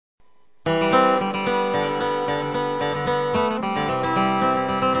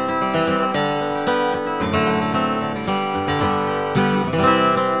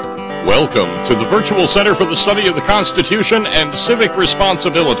Welcome to the Virtual Center for the Study of the Constitution and Civic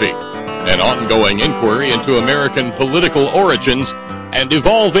Responsibility, an ongoing inquiry into American political origins and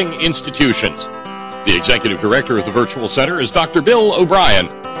evolving institutions. The Executive Director of the Virtual Center is Dr. Bill O'Brien.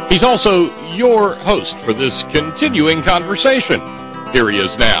 He's also your host for this continuing conversation. Here he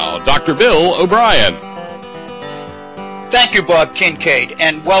is now, Dr. Bill O'Brien. Thank you, Bob Kincaid,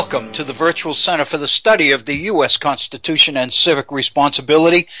 and welcome to the Virtual Center for the Study of the U.S. Constitution and Civic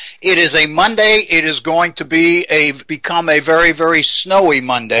Responsibility. It is a Monday. It is going to become a very, very snowy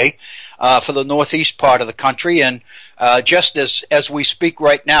Monday for the northeast part of the country, and just as we speak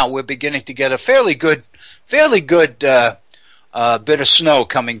right now, we're beginning to get a fairly good bit of snow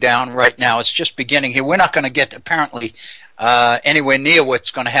coming down right now. It's just beginning here. We're not going to get apparently anywhere near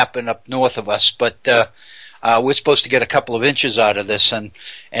what's going to happen up north of us, but we're supposed to get a couple of inches out of this, and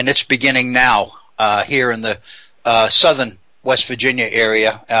it's beginning now here in the southern West Virginia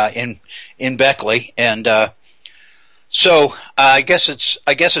area in Beckley, and so I guess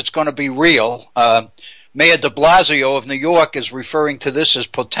it's going to be real. Mayor De Blasio of New York is referring to this as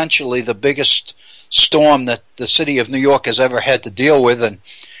potentially the biggest storm that the city of New York has ever had to deal with, and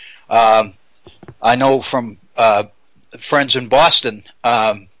I know from friends in Boston,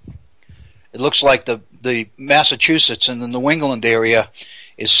 it looks like the Massachusetts and the New England area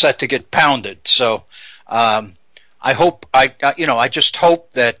is set to get pounded. So I just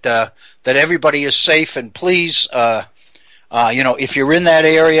hope that everybody is safe, and please, if you're in that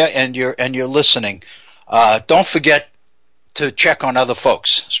area and you're listening, don't forget to check on other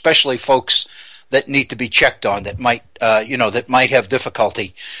folks, especially folks that need to be checked on, that might have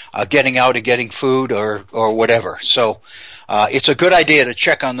difficulty getting out or getting food or whatever. So it's a good idea to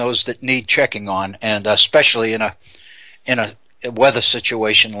check on those that need checking on, and especially in a weather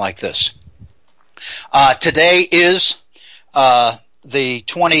situation like this. Today is the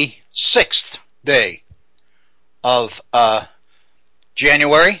 26th day of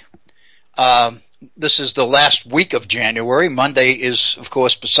January. This is the last week of January. Monday is, of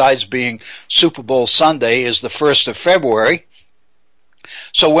course, besides being Super Bowl Sunday, is the 1st of February.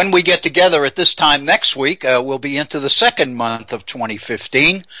 So when we get together at this time next week, we'll be into the second month of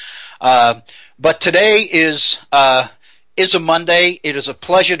 2015. But today is a Monday. It is a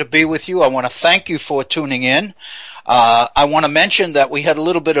pleasure to be with you. I want to thank you for tuning in. I want to mention that we had a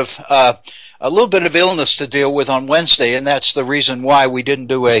little bit of illness to deal with on Wednesday, and that's the reason why we didn't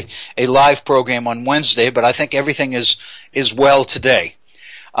do a live program on Wednesday. But I think everything is well today.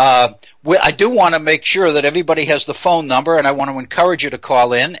 I do want to make sure that everybody has the phone number, and I want to encourage you to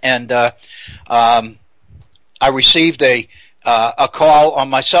call in. And I received a call on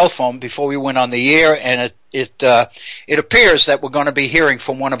my cell phone before we went on the air, and it appears that we're going to be hearing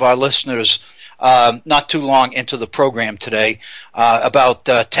from one of our listeners not too long into the program today, about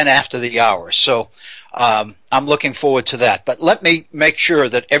 10 after the hour. So I'm looking forward to that. But let me make sure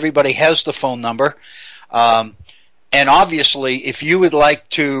that everybody has the phone number. And obviously, if you would like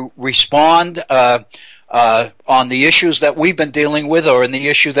to respond on the issues that we've been dealing with, or in the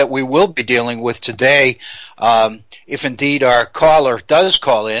issue that we will be dealing with today, if indeed our caller does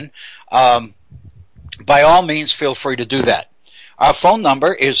call in, by all means, feel free to do that. Our phone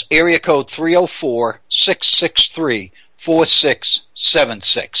number is area code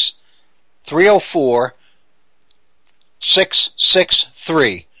 304-663-4676.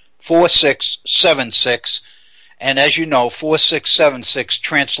 304-663-4676. And as you know, 4676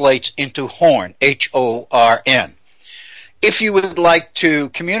 translates into Horn, H-O-R-N. If you would like to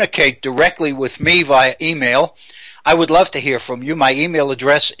communicate directly with me via email, I would love to hear from you. My email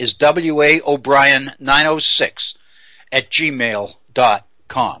address is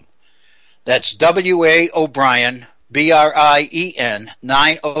waobrien906@gmail.com. That's waobrien, B-R-I-E-N,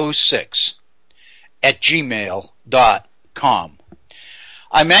 906@gmail.com.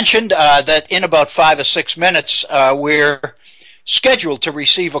 I mentioned that in about 5 or 6 minutes we're scheduled to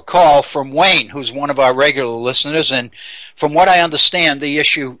receive a call from Wayne, who's one of our regular listeners, and from what I understand, the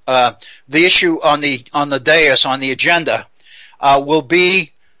issue on the dais, on the agenda, will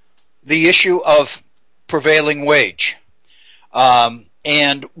be the issue of prevailing wage,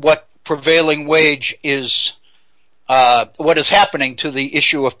 and what prevailing wage is. What is happening to the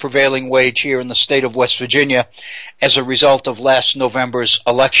issue of prevailing wage here in the state of West Virginia as a result of last November's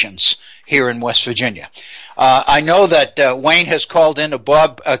elections here in West Virginia. I know that Wayne has called in to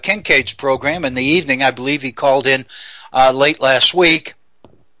Bob Kincaid's program in the evening. I believe he called in late last week.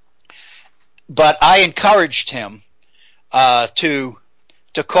 But I encouraged him to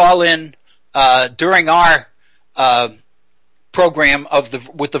call in during our program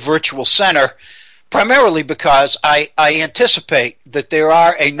with the Virtual Center, primarily because I anticipate that there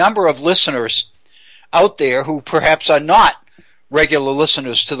are a number of listeners out there who perhaps are not regular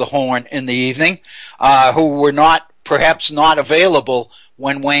listeners to the Horn in the evening, who were perhaps not available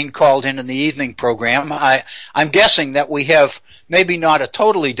when Wayne called in the evening program. I'm guessing that we have maybe not a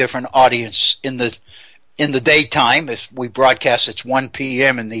totally different audience in the daytime. If we broadcast, it's 1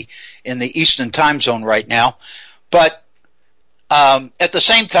 p.m. in the Eastern time zone right now, but at the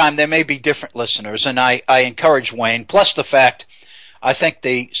same time, there may be different listeners, and I encourage Wayne. Plus, the fact I think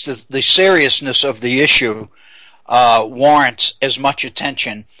the seriousness of the issue warrants as much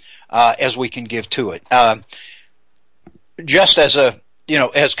attention as we can give to it. Just as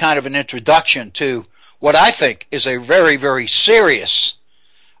as kind of an introduction to what I think is a very, very serious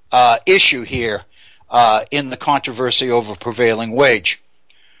issue here in the controversy over prevailing wage.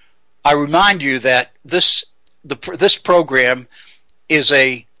 I remind you that this program is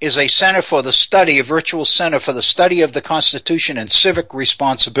a center for the study, a virtual center for the study of the Constitution and civic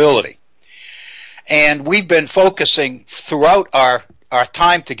responsibility. And we've been focusing throughout our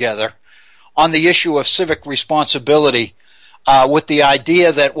time together on the issue of civic responsibility with the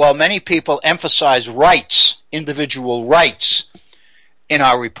idea that while many people emphasize rights, individual rights in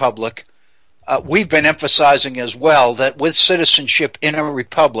our republic, we've been emphasizing as well that with citizenship in a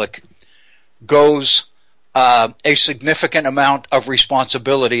republic goes a significant amount of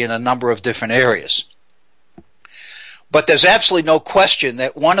responsibility in a number of different areas. But there's absolutely no question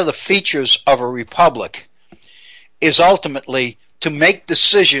that one of the features of a republic is ultimately to make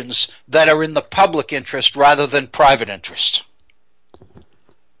decisions that are in the public interest rather than private interest.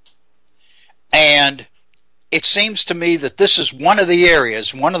 And it seems to me that this is one of the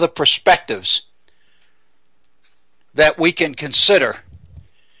areas, one of the perspectives that we can consider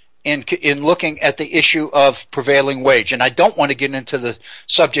in looking at the issue of prevailing wage. And I don't want to get into the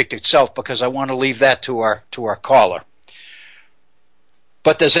subject itself because I want to leave that to our caller.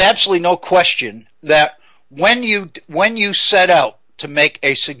 But there's absolutely no question that when you set out to make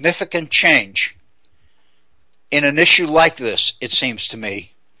a significant change in an issue like this, it seems to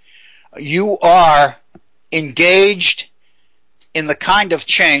me, you are engaged in the kind of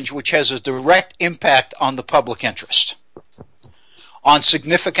change which has a direct impact on the public interest, on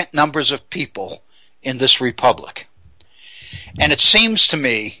significant numbers of people in this republic. And it seems to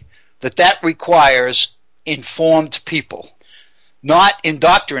me that that requires informed people, not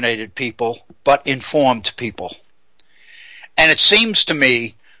indoctrinated people, but informed people. And it seems to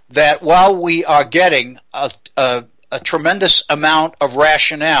me that while we are getting a tremendous amount of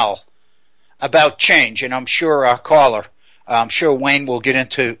rationale about change, and I'm sure our caller, I'm sure Wayne will get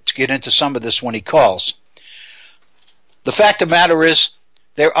into some of this when he calls. The fact of the matter is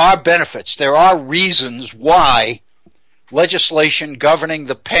there are benefits, there are reasons why legislation governing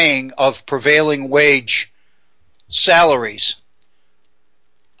the paying of prevailing wage salaries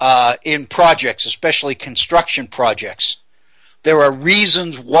in projects, especially construction projects, there are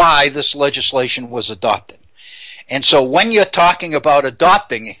reasons why this legislation was adopted. And so when you're talking about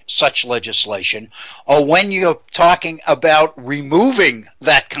adopting such legislation, or when you're talking about removing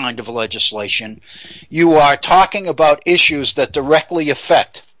that kind of legislation, you are talking about issues that directly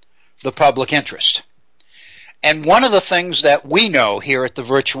affect the public interest. And one of the things that we know here at the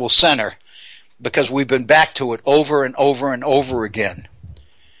Virtual Center, because we've been back to it over and over and over again,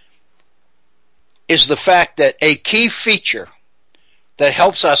 is the fact that a key feature that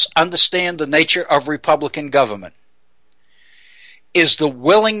helps us understand the nature of Republican government is the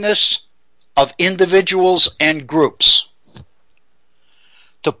willingness of individuals and groups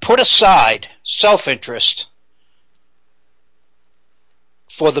to put aside self-interest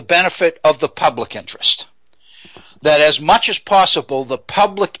for the benefit of the public interest. That as much as possible, the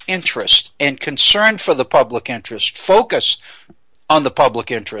public interest and concern for the public interest, focus on the public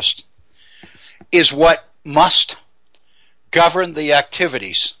interest, is what must govern the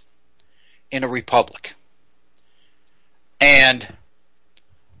activities in a republic. And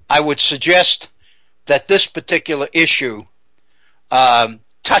I would suggest that this particular issue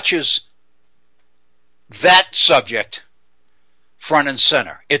touches that subject front and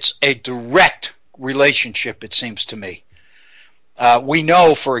center. It's a direct relationship, it seems to me. We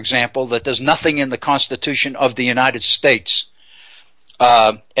know, for example, that there's nothing in the Constitution of the United States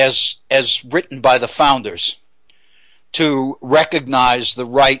as written by the founders to recognize the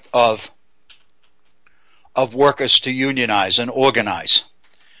right of workers to unionize and organize.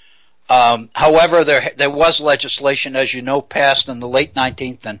 However, there was legislation, as you know, passed in the late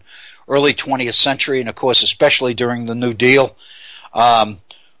 19th and early 20th century, and of course especially during the New Deal,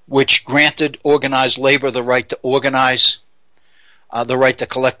 which granted organized labor the right to organize. the right to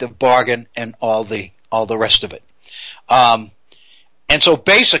collective bargain, and all the rest of it. And so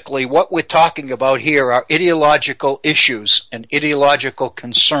basically what we're talking about here are ideological issues and ideological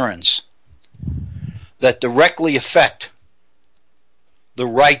concerns that directly affect the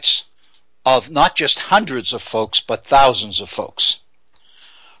rights of not just hundreds of folks, but thousands of folks.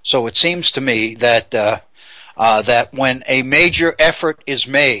 So it seems to me that that when a major effort is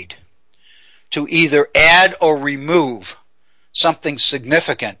made to either add or remove something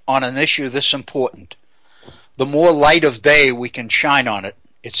significant on an issue this important, the more light of day we can shine on it,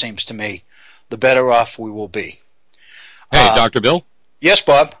 it seems to me, the better off we will be. Hey, Dr. Bill? Yes,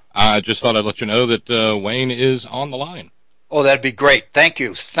 Bob? I just thought I'd let you know that Wayne is on the line. Oh, that'd be great. Thank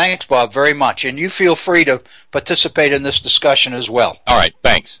you. Thanks, Bob, very much. And you feel free to participate in this discussion as well. All right,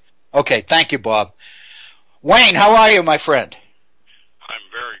 thanks. Okay, thank you, Bob. Wayne, how are you, my friend? I'm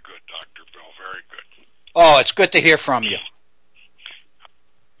very good, Dr. Bill, very good. Oh, it's good to hear from you.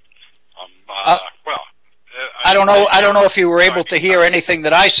 I don't know if you were able to hear anything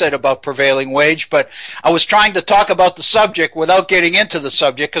that I said about prevailing wage, but I was trying to talk about the subject without getting into the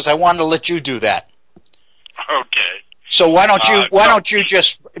subject because I wanted to let you do that. Okay. So why don't you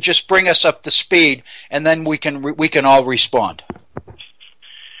just bring us up to speed, and then we can all respond.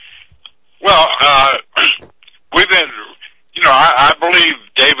 Well, we've been, I believe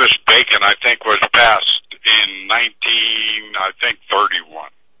Davis-Bacon, I think, was passed in 1931.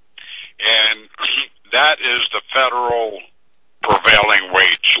 And that is the federal prevailing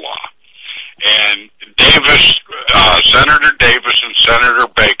wage law. And Senator Davis and Senator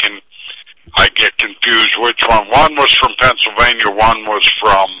Bacon, I get confused which one. One was from Pennsylvania, one was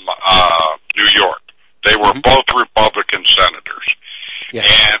from New York. They were both Republican senators. Yes.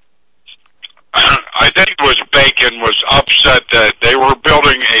 And I think it was Bacon was upset that they were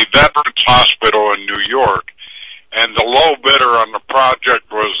building a veterans hospital in New York, and the low bidder on the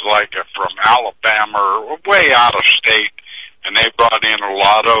project was like from Alabama or way out of state, and they brought in a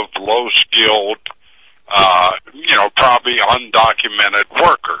lot of low-skilled, probably undocumented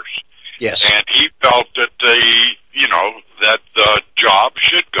workers. Yes. And he felt that that the job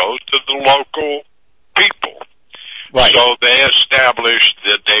should go to the local people. Right. So they established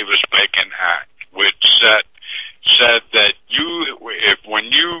the Davis-Bacon Act, which said that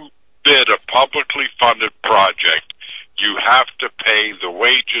when you bid a publicly funded project, you have to pay the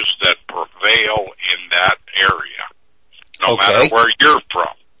wages that prevail in that area, no matter where you're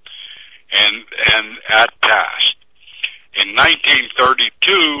from. And that passed. In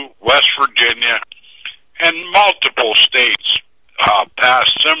 1932, West Virginia and multiple states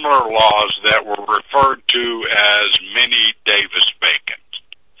passed similar laws that were referred to as mini Davis-Bacons.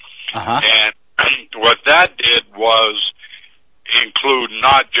 And what that did was include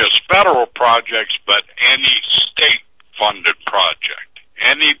not just federal projects, but any state-funded project.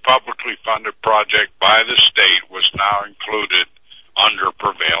 Any publicly funded project by the state was now included under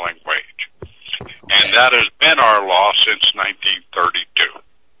prevailing wage. And that has been our law since 1932.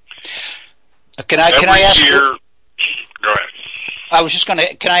 Can I ask you? Go ahead. I was just going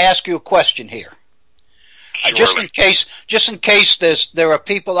to. Can I ask you a question here? Surely. Just in case there are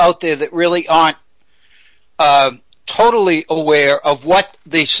people out there that really aren't totally aware of what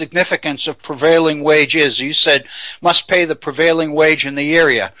the significance of prevailing wage is. You said must pay the prevailing wage in the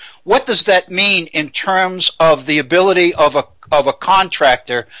area. What does that mean in terms of the ability of a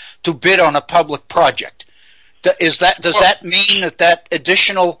contractor to bid on a public project? Does that mean that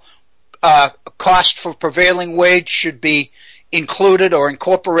additional cost for prevailing wage should be included or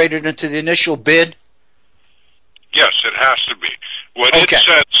incorporated into the initial bid? Yes, it has to be. What it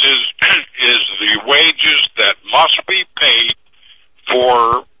says is the wages that must be paid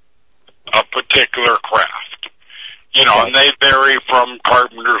for a particular craft. And they vary from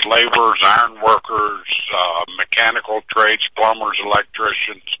carpenters, laborers, iron workers, mechanical trades, plumbers,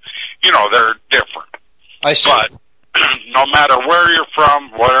 electricians. They're different. I see. But no matter where you're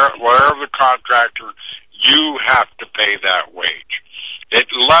from, wherever the contractor, you have to pay that wage. It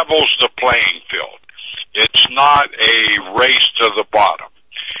levels the playing field. It's not a race to the bottom.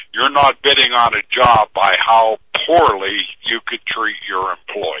 You're not bidding on a job by how poorly you could treat your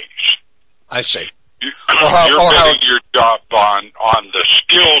employees. I see. You're bidding your job on the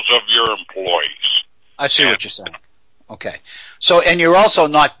skills of your employees. I see what you're saying. Okay. So, and you're also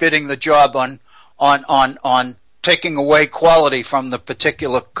not bidding the job on taking away quality from the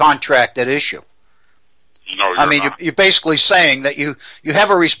particular contract at issue. No, you're not. You're basically saying that you have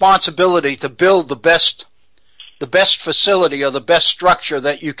a responsibility to build the best facility or the best structure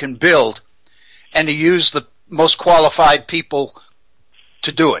that you can build, and to use the most qualified people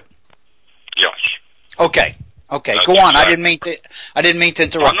to do it. Yes. Okay. Okay, That's go on. exactly. I didn't mean to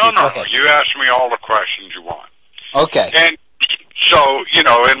interrupt Oh, you. Go no. ahead. You ask me all the questions you want. Okay. And so,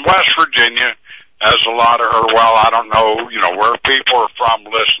 in West Virginia, as a lot of, I don't know, where people are from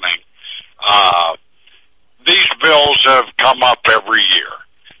listening, these bills have come up every year.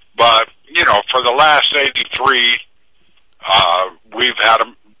 But, for the last 83, we've had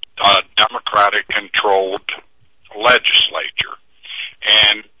a Democratic-controlled legislature.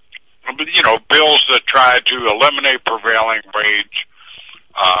 And, bills that try to eliminate prevailing wage,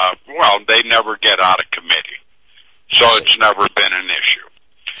 they never get out of committee. So it's never been an issue.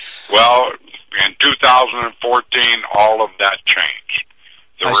 Well, in 2014, all of that changed.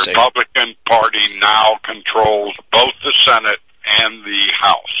 The Republican Party now controls both the Senate and the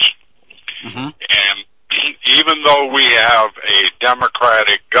House. Mm-hmm. And even though we have a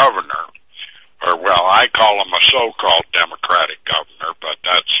Democratic governor, I call him a so-called Democratic governor, but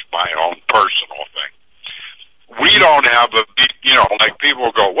that's my own personal thing. We don't have like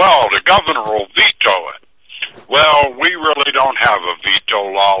people go, the governor will veto it. Well, we really don't have a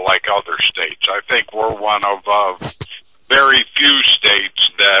veto law like other states. I think we're one of very few states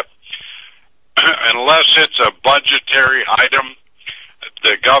that, unless it's a budgetary item,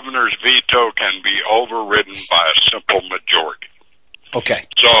 the governor's veto can be overridden by a simple majority. Okay.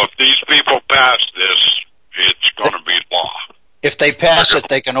 So if these people pass this, it's going to be law. If they pass it,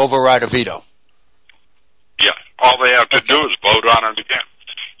 they can override a veto. Yeah. All they have to do is vote on it again.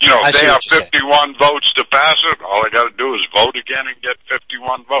 If they have 51 votes to pass it, all they got to do is vote again and get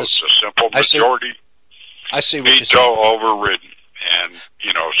 51 votes. A simple majority. I see what you're veto saying. overridden. And,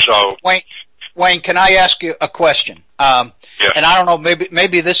 so... Wayne, can I ask you a question? Yeah. And I don't know,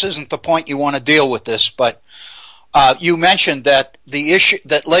 maybe this isn't the point you want to deal with this, but you mentioned that the issue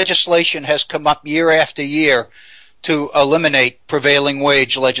that legislation has come up year after year to eliminate prevailing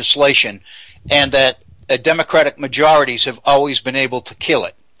wage legislation, and that Democratic majorities have always been able to kill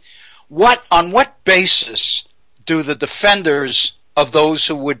it. On what basis do the defenders of those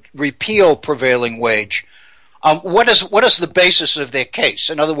who would repeal prevailing wage, what is the basis of their case?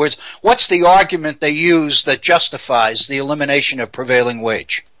 In other words, what's the argument they use that justifies the elimination of prevailing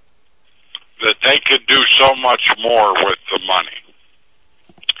wage? That they could do so much more with the money.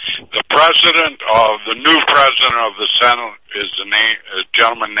 The new president of the Senate is a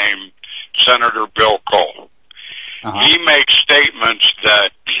gentleman named Senator Bill Cole. Uh-huh. He makes statements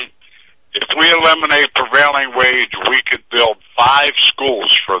that if we eliminate prevailing wage, we could build 5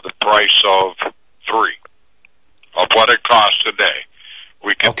 schools for the price of 3 of what it costs today.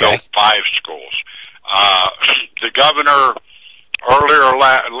 We could build 5 schools. The governor earlier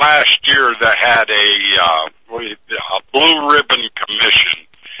last year that had a blue ribbon commission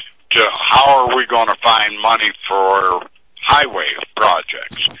to how are we going to find money for highway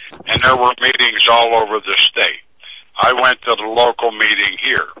projects, and there were meetings all over the state. I went to the local meeting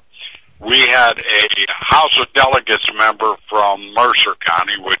here. We had a House of Delegates member from Mercer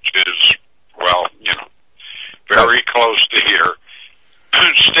County, which is, very close to here,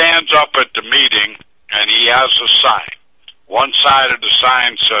 stands up at the meeting, and he has a sign. One side of the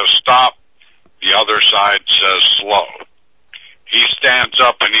sign says stop, the other side says slow. He stands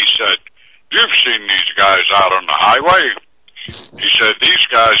up and he said, "You've seen these guys out on the highway." He said, "These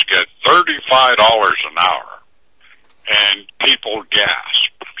guys get $35 an hour." And people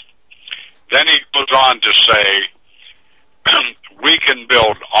gasp. Then he goes on to say, we can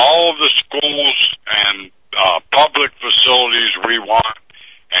build all of the schools and public facilities we want,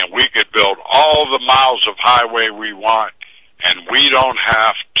 and we could build all the miles of highway we want, and we don't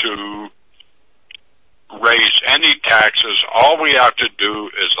have to raise any taxes. All we have to do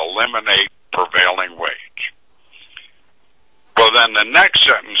is eliminate prevailing wage. Well, then the next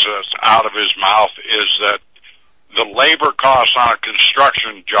sentence that's out of his mouth is that the labor cost on a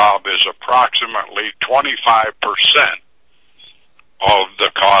construction job is approximately 25% of the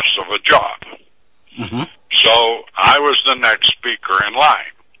cost of a job. Mm-hmm. So I was the next speaker in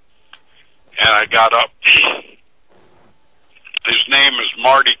line. And I got up. His name is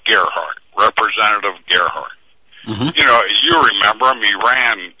Marty Gerhardt, Representative Gerhardt. Mm-hmm. You remember him. He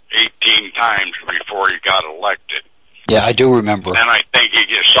ran 18 times before he got elected. Yeah, I do remember. And I think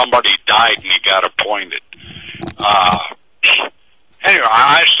somebody died and he got appointed. Anyway,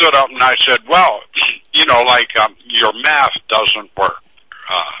 I stood up and I said, your math doesn't work,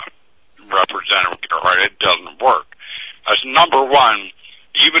 Representative Gerhardt. It doesn't work. I said, number one,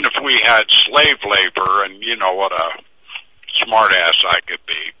 even if we had slave labor, and you know what a smart ass I could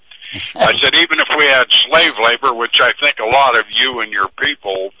be, I said, even if we had slave labor, which I think a lot of you and your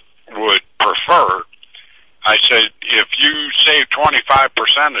people would prefer, I said, if you save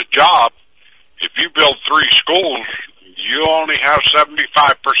 25% a job If you build 3 schools, you only have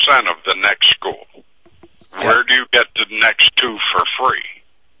 75% of the next school. Where do you get the next 2 for free?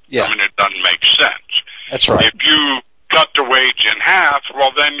 Yeah. I mean, it doesn't make sense. That's right. If you cut the wage in half,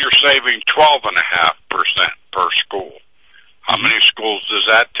 well, then you're saving 12.5% per school. How many schools does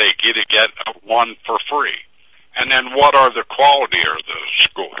that take you to get 1 for free? And then what are the quality of those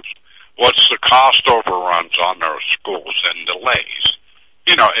schools? What's the cost overruns on those schools and delays?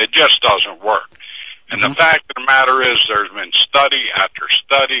 You know, it just doesn't work. And the fact of the matter is there's been study after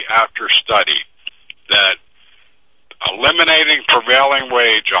study after study that eliminating prevailing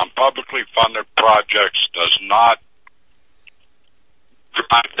wage on publicly funded projects does not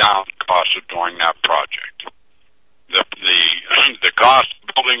drive down the cost of doing that project. The cost of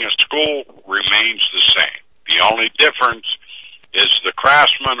building a school remains the same. The only difference is the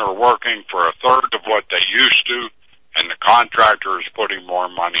craftsmen are working for a third of what they used to, and the contractor is putting more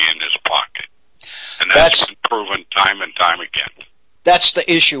money in his pocket. And that's been proven time and time again. That's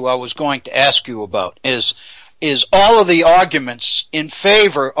the issue I was going to ask you about, is all of the arguments in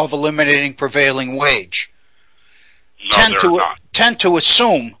favor of eliminating prevailing wage tend to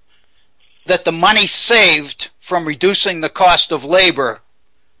assume that the money saved from reducing the cost of labor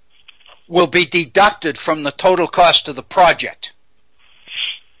will be deducted from the total cost of the project.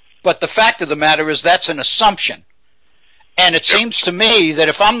 But the fact of the matter is that's an assumption. And it seems to me that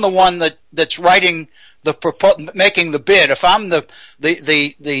if I'm the one that's writing making the bid, if I'm the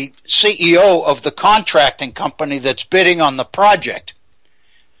CEO of the contracting company that's bidding on the project,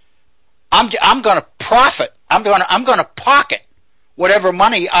 I'm going to profit. I'm going to pocket whatever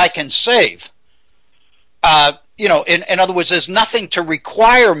money I can save. You know, in other words, there's nothing to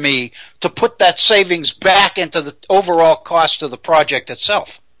require me to put that savings back into the overall cost of the project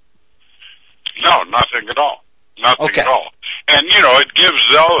itself. No, nothing at all. Nothing Okay. at all. And, you know, it gives,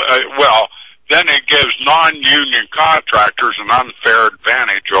 then it gives non-union contractors an unfair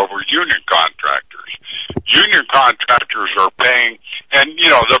advantage over union contractors. Union contractors are paying, and, you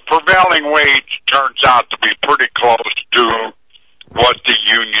know, the prevailing wage turns out to be pretty close to what the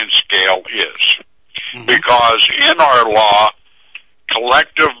union scale is. Because in our law,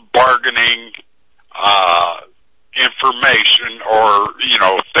 collective bargaining information or, you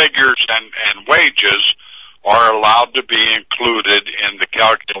know, figures and wages are allowed to be included in the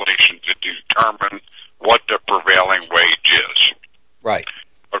calculation to determine what the prevailing wage is. Right.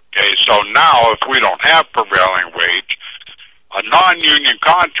 Okay, so now if we don't have prevailing wage, a non-union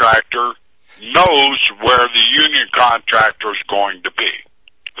contractor knows where the union contractor is going to be.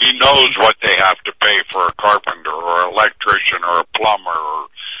 He knows what they have to pay for a carpenter or electrician or a plumber or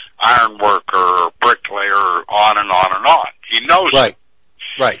iron worker or bricklayer or on and on and on. He knows Right. it.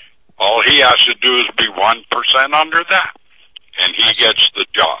 Right. All he has to do is be 1% under that, and he gets the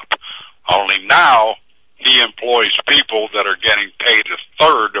job. Only now he employs people that are getting paid a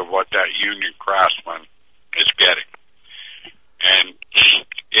third of what that union craftsman is getting. And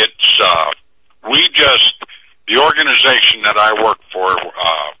it's, the organization that I work for,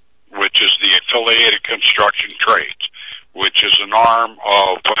 which is the Affiliated Construction Trades, which is an arm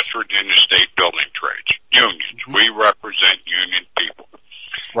of West Virginia State Building Trades, unions. We represent union people.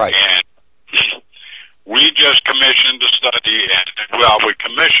 Right. And we just commissioned a study, and, well, we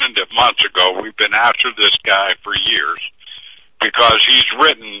commissioned it months ago. We've been after this guy for years because he's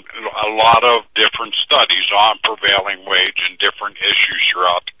written a lot of different studies on prevailing wage and different issues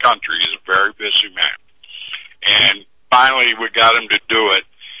throughout the country. He's a very busy man. And finally we got him to do it,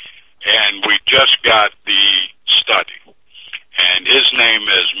 and we just got the study. And his name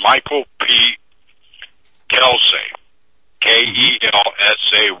is Michael P. Kelsay,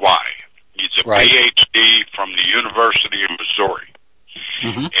 K-E-L-S-A-Y. He's a PhD from the University of Missouri.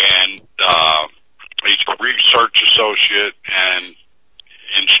 And he's a research associate and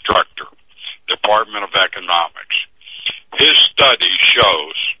instructor, Department of Economics. His study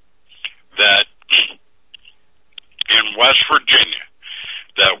shows that in West Virginia,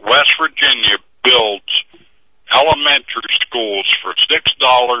 West Virginia builds elementary schools for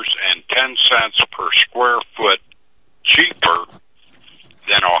 $6.10 per square foot cheaper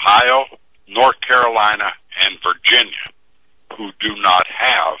than Ohio, North Carolina, and Virginia, who do not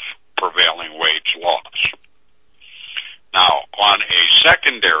have prevailing wage laws. Now, on a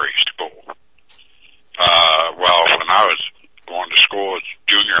secondary school, when I was going to school, it's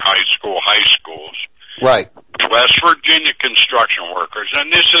junior high school, high schools. Right. West Virginia construction workers,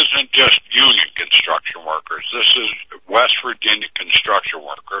 and this isn't just union construction workers, this is West Virginia construction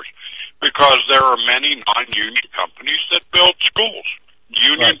workers, because there are many non-union companies that build schools.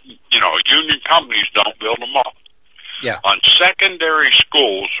 Union, union companies don't build them all. Yeah. On secondary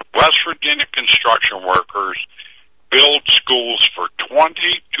schools, West Virginia construction workers build schools for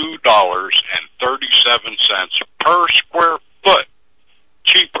 $22.37 per square foot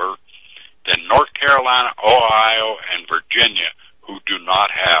cheaper than North Carolina, Ohio, and Virginia, who do not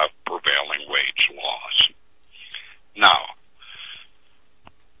have prevailing wage laws. Now,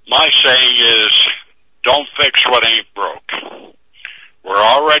 my saying is, don't fix what ain't broke. We're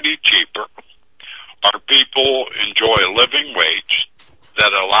already cheaper. Our people enjoy a living wage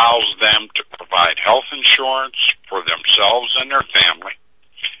that allows them to provide health insurance for themselves and their family.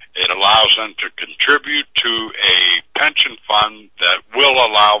 It allows them to contribute to a pension fund that will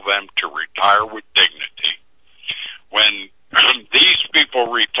allow them to retire with dignity. When these people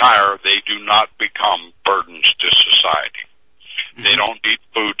retire, they do not become burdens to society. They don't need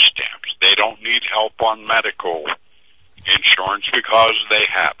food stamps. They don't need help on medical insurance because they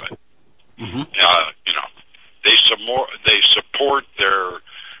have it. They support their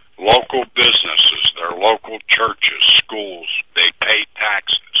local businesses, their local churches, schools. They pay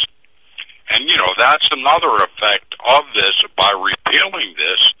taxes. And, that's another effect of this. By repealing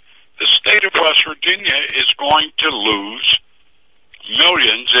this, the state of West Virginia is going to lose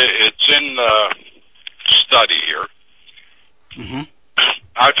millions. It's in the study here.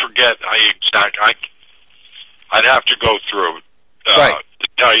 I forget I'd have to go through to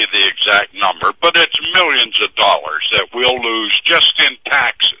tell you the exact number, but it's millions of dollars that we'll lose just in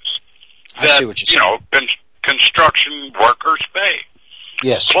taxes. I see what you're saying. Construction workers pay.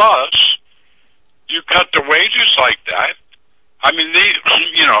 Yes. Plus, you cut the wages like that. I mean,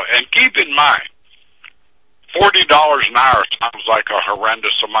 and keep in mind, $40 an hour sounds like a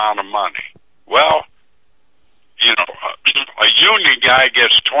horrendous amount of money. Well, a union guy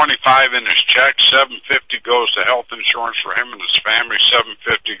gets $25 in his check, $750 goes to health insurance for him and his family,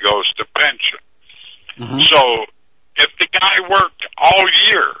 $750 goes to pension. So if the guy worked all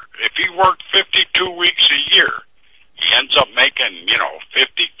year, if he worked 52 weeks a year, he ends up making,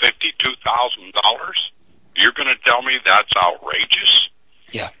 $52,000. You're going to tell me that's outrageous?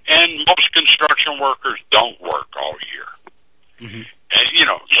 Yeah. And most construction workers don't work all year. And,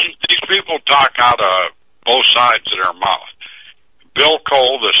 these people talk out of both sides of their mouth. Bill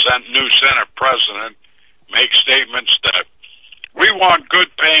Cole, the new Senate president, makes statements that we want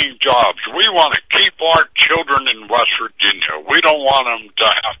good-paying jobs. We want to keep our children in West Virginia. We don't want them to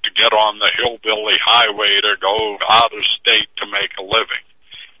have to get on the hillbilly highway to go out of state to make a living.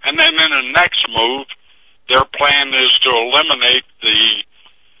 And then in the next move, their plan is to eliminate the,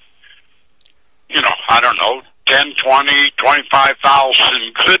 10, 20,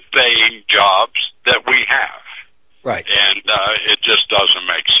 25,000 good-paying jobs that we have. Right. And it just doesn't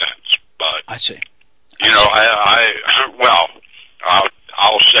make sense. But I see.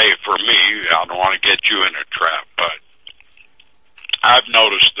 I'll say for me, I don't want to get you in a trap, but I've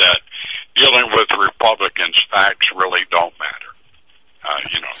noticed that dealing with Republicans, facts really don't matter.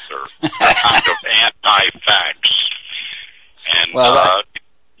 They're kind of anti-facts.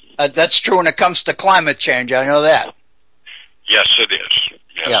 And that's true when it comes to climate change. I know that. Yes, it is.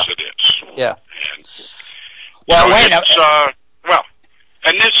 Yes, it is. Yeah. And,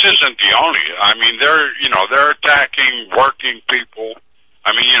 and this isn't the only. I mean, they're attacking working people.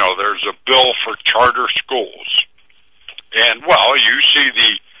 I mean, there's a bill for charter schools, and you see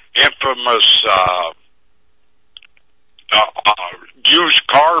the infamous used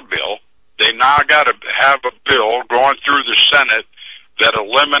car bill. They now got to have a bill going through the Senate that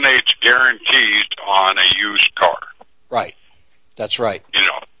eliminates guarantees on a used car. Right. That's right.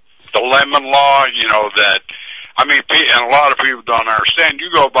 The lemon law, and a lot of people don't understand.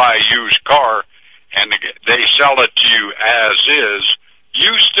 You go buy a used car and they sell it to you as is.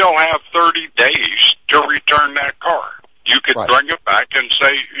 You still have 30 days to return that car. You could bring it back and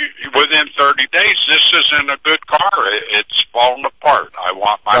say, within 30 days, this isn't a good car. It's falling apart. I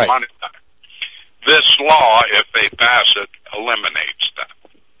want my money back. This law, if they pass it, eliminates that.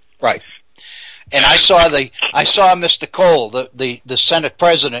 Right. And I saw Mr. Cole, the Senate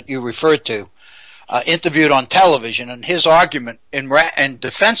president you referred to, interviewed on television, and his argument in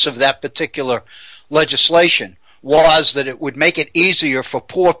defense of that particular legislation was that it would make it easier for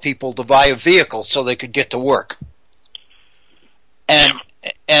poor people to buy a vehicle so they could get to work. And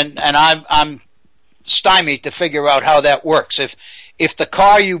I'm stymied to figure out how that works. If the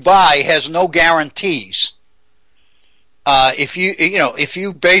car you buy has no guarantees, if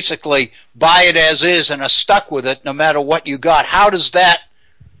you basically buy it as is and are stuck with it no matter what you got, how does that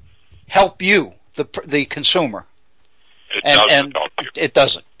help you, the consumer? It doesn't help you. It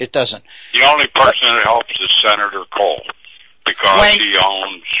doesn't. The only person that helps is Senator Cole. because Wayne, he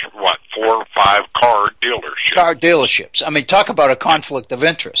owns, 4 or 5 car dealerships. Car dealerships. I mean, talk about a conflict of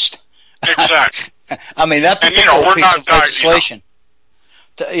interest. Exactly. I mean, that And, particular we're piece not of talking, legislation.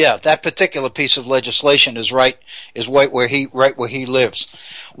 Yeah, that particular piece of legislation is right where he lives.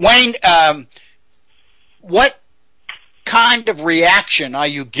 Wayne, what kind of reaction are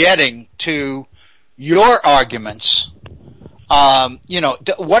you getting to your arguments?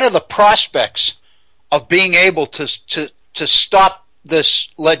 What are the prospects of being able to stop this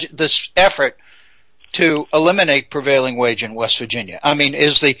effort to eliminate prevailing wage in West Virginia? I mean,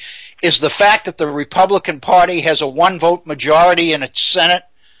 is the fact that the Republican Party has a 1-vote majority in its Senate,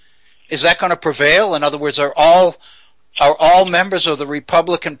 is that going to prevail? In other words, are all members of the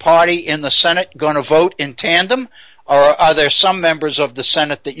Republican Party in the Senate going to vote in tandem, or are there some members of the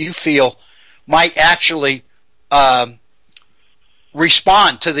Senate that you feel might actually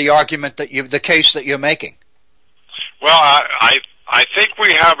respond to the argument the case that you're making? Well, I think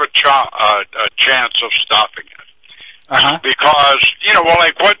we have a chance of stopping it. Uh-huh. Because,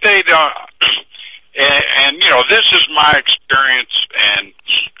 like what they do, and this is my experience, and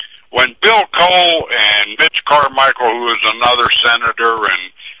when Bill Cole and Mitch Carmichael, who is another senator,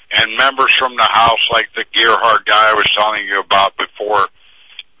 and members from the House, like the Gearhart guy I was telling you about before,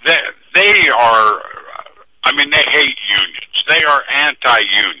 they are, they hate unions. They are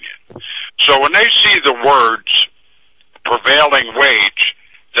anti-union. So when they see the words prevailing wage,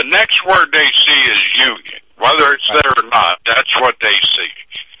 the next word they see is union. Whether it's there or not, that's what they see.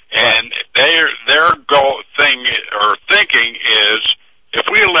 And their goal thinking is, if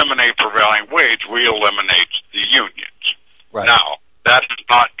we eliminate prevailing wage, we eliminate the unions. Right. Now, that is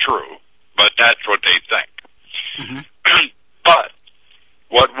not true, but that's what they think. Mm-hmm. But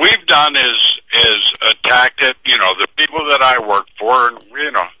what we've done is attacked it. The people that I work for, and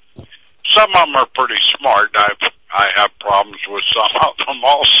some of them are pretty smart. I have problems with some of them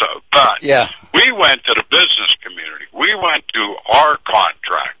also, but we went to the business community. We went to our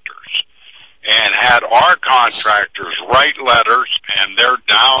contractors and had our contractors write letters, and they're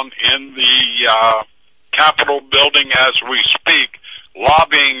down in the Capitol building as we speak,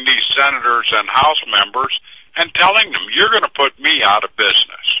 lobbying these senators and House members and telling them, you're going to put me out of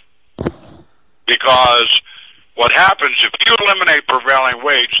business. Because what happens, if you eliminate prevailing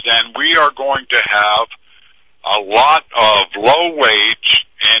wage, then we are going to have a lot of low wage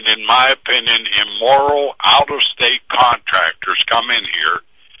and, in my opinion, immoral out-of-state contractors come in here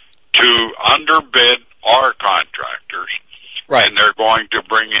to underbid our contractors. Right. And they're going to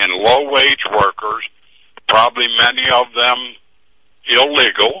bring in low-wage workers, probably many of them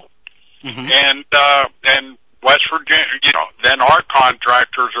illegal, and West Virginia, then our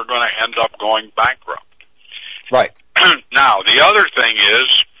contractors are going to end up going bankrupt. Right. Now, the other thing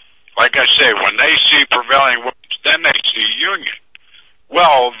is, like I say, when they see prevailing wage, then they see union.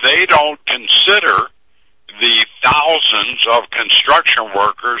 Well, they don't consider the thousands of construction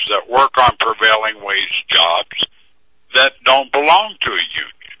workers that work on prevailing wage jobs that don't belong to a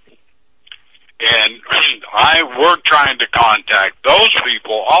union. And we're trying to contact those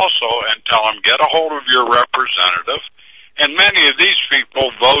people also and tell them, get a hold of your representative. And many of these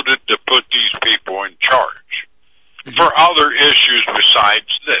people voted to put these people in charge for other issues besides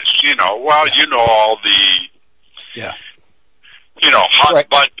this. All the, hot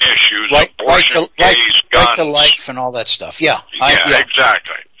button issues, abortion, gays, guns. Right to life and all that stuff. Yeah.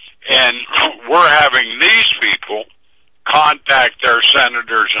 Exactly. And we're having these people contact their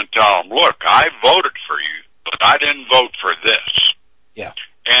senators and tell them, look, I voted for you, but I didn't vote for this. Yeah.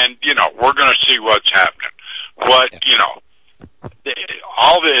 And, we're going to see what's happening.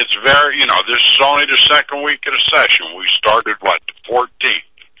 All this is very, this is only the second week of the session. We started, the 14th.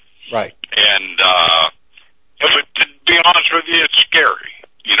 Right. And, to be honest with you, it's scary.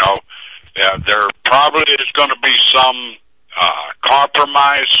 There probably is going to be some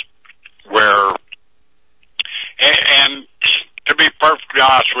compromise where, and to be perfectly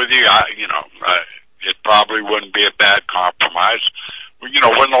honest with you, it probably wouldn't be a bad compromise. When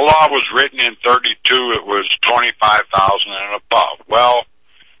the law was written in 32, it was $25,000 and above. Well,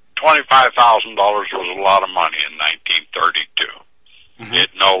 $25,000 was a lot of money in 1932. Mm-hmm. It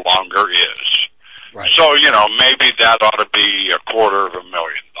no longer is. Right. So, maybe that ought to be $250,000.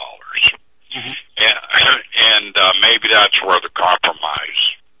 Mm-hmm. And maybe that's where the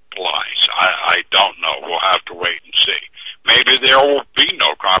compromise lies. I don't know. We'll have to wait and see. Maybe there will be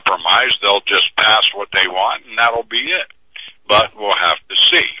no compromise. They'll just pass what they want, and that'll be it. But we'll have to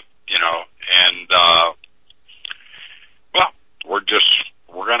see, and,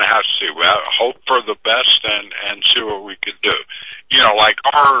 we're going to have to see. We hope for the best and see what we could do. Like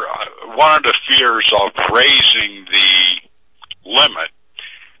one of the fears of raising the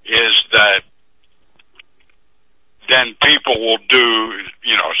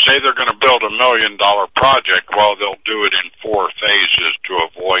say they're going to build $1 million project, well, they'll do it in 4 phases to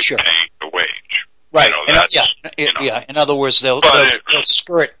avoid paying the wage. Right. You know, yeah. In other words, they'll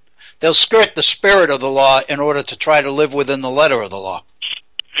skirt the spirit of the law in order to try to live within the letter of the law.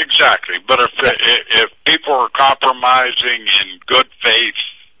 Exactly. But if people are compromising in good faith,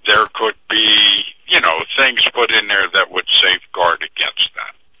 there could be, things put in there that would safeguard against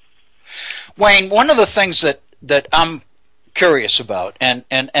that. Wayne, one of the things that I'm curious about, and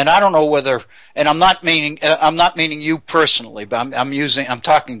I don't know whether, and I'm not meaning you personally, but I'm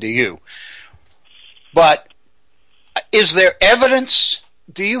talking to you. But is there evidence?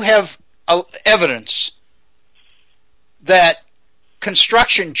 Do you have evidence that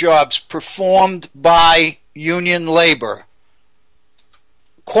construction jobs performed by union labor,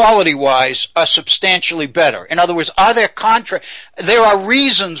 quality-wise, are substantially better? In other words, there are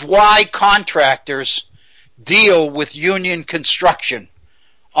reasons why contractors deal with union construction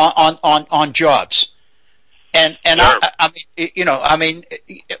on jobs, and we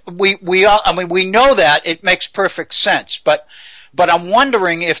know that it makes perfect sense, but I'm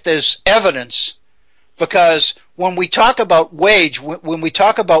wondering if there's evidence, because when we talk about wage,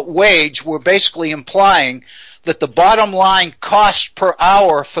 we're basically implying that the bottom line cost per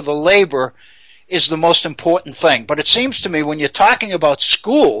hour for the labor is the most important thing. But it seems to me when you're talking about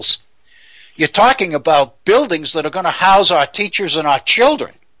schools, you're talking about buildings that are going to house our teachers and our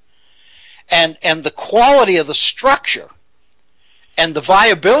children. And the quality of the structure and the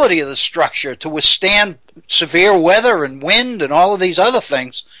viability of the structure to withstand severe weather and wind and all of these other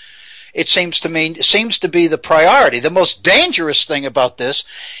things, it seems to be the priority. The most dangerous thing about this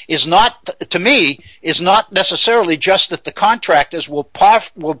is not necessarily just that the contractors will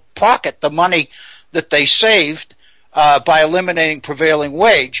pocket the money that they saved by eliminating prevailing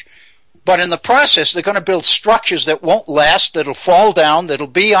wage, but in the process they're going to build structures that won't last, that'll fall down, that'll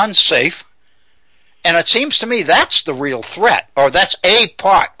be unsafe. And it seems to me that's the real threat, or that's a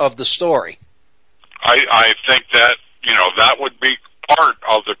part of the story. I think that, that would be part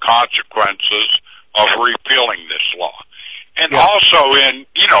of the consequences of repealing this law. And also in,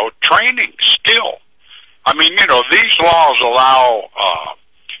 training skill. I mean, these laws allow,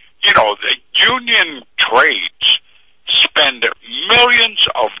 the union trades spend millions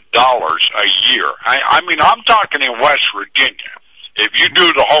of dollars a year. I mean, I'm talking in West Virginia. If you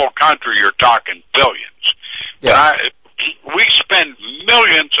do the whole country, you're talking billions. Yeah. We spend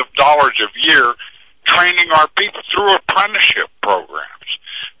millions of dollars a year training our people through apprenticeship programs,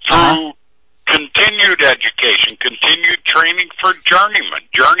 through continued education, continued training for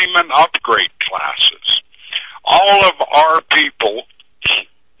journeyman upgrade classes. All of our people,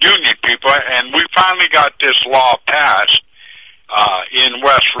 union people, and we finally got this law passed in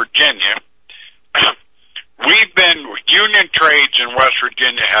West Virginia. Union trades in West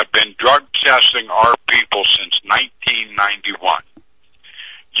Virginia have been drug testing our people since 1991.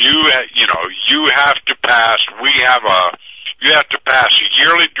 You have to pass, you have to pass a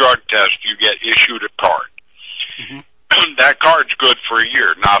yearly drug test, you get issued a card. Mm-hmm. That card's good for a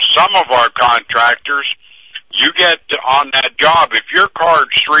year. Now, some of our contractors, you get on that job, if your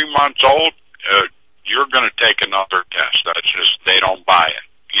card's 3 months old, you're going to take another test. That's just, they don't buy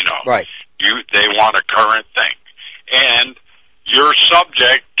it, Right. They want a current thing. And you're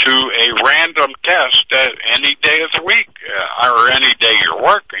subject to a random test any day of the week, or any day you're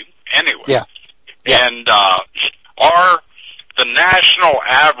working, anyway. Yeah. And the national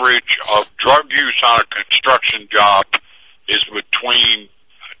average of drug use on a construction job is between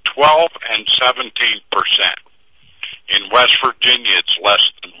 12 and 17%. In West Virginia, it's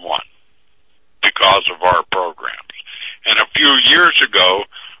less than 1 because of our programs. And a few years ago,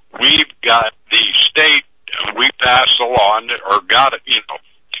 we passed a law, or got it,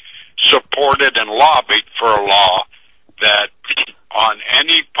 supported and lobbied for a law that on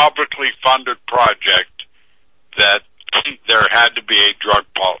any publicly funded project that there had to be a drug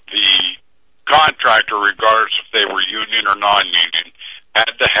policy. The contractor, regardless if they were union or non-union,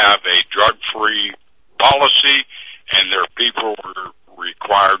 had to have a drug-free policy, and their people were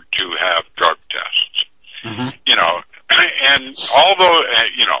required to have drug tests. Mm-hmm. And although,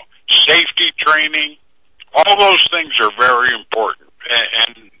 safety training, all those things are very important.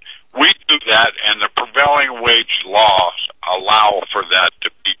 And we do that, and the prevailing wage laws allow for that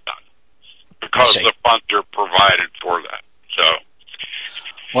to be done because the funds are provided for that.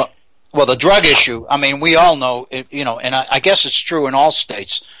 So, well, the drug issue, I mean, we all know, and I guess it's true in all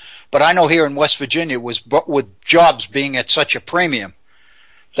states, but I know here in West Virginia, with jobs being at such a premium,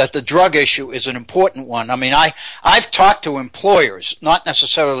 that the drug issue is an important one. I mean, I've talked to employers, not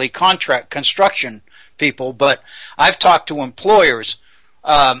necessarily construction people, but I've talked to employers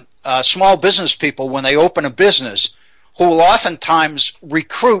small business people when they open a business, who will oftentimes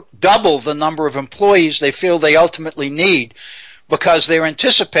recruit double the number of employees they feel they ultimately need, because they're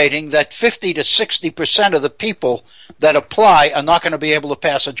anticipating that 50 to 60% of the people that apply are not going to be able to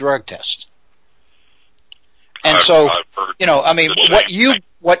pass a drug test. And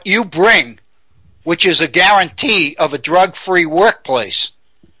what you bring, which is a guarantee of a drug-free workplace,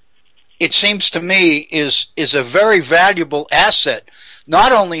 it seems to me is a very valuable asset,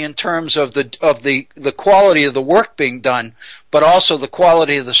 not only in terms of the quality of the work being done, but also the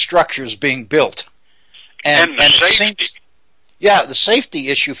quality of the structures being built. And the safety. The safety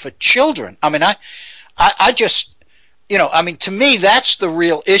issue for children. I mean, I just, to me, that's the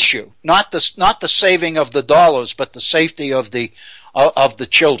real issue. Not the saving of the dollars, but the safety of the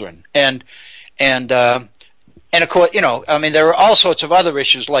children. And of course, there are all sorts of other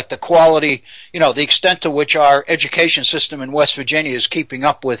issues like the quality, the extent to which our education system in West Virginia is keeping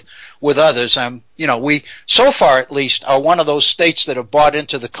up with others. We, so far at least, are one of those states that have bought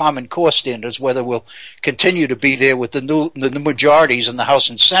into the Common Core standards. Whether we'll continue to be there with the new majorities in the House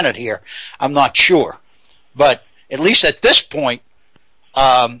and Senate here, I'm not sure. But at least at this point,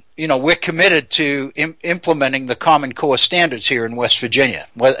 we're committed to implementing the Common Core standards here in West Virginia.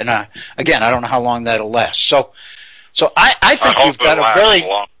 And again, I don't know how long that'll last. So I think you've got a very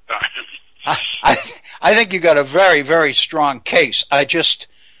long time. I think you've got a very, very strong case. I say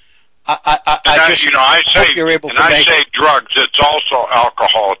you're able to make it. Drugs. It's also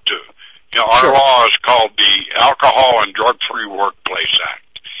alcohol too. Our law is called the Alcohol and Drug-Free Workplace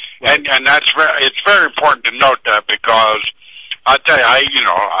Act, right. and it's very important to note that, because I tell you,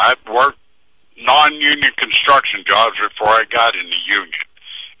 I've worked non-union construction jobs before I got in the union,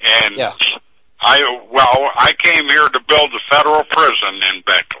 and I came here to build a federal prison in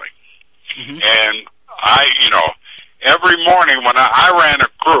Beckley, and every morning when I ran a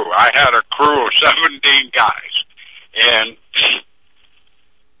crew, I had a crew of 17 guys, and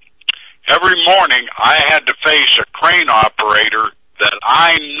every morning I had to face a crane operator that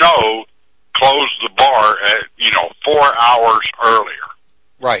I know closed the bar at 4 hours earlier.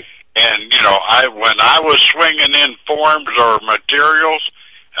 Right. And when I was swinging in forms or materials,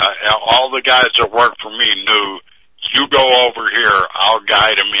 all the guys that worked for me knew, you go over here, I'll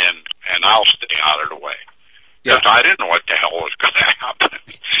guide them in, and I'll stay out of the way. Because I didn't know what the hell was going to happen.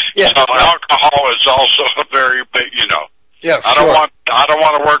 So alcohol is also a very big, I don't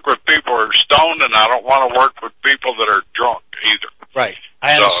want to work with people who are stoned, and I don't want to work with people that are drunk either. Right.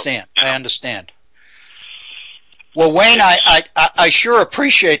 I understand. Well, Wayne, I sure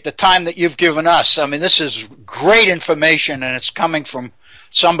appreciate the time that you've given us. I mean, this is great information, and it's coming from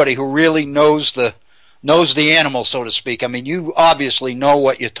somebody who really knows the animal, so to speak. I mean, you obviously know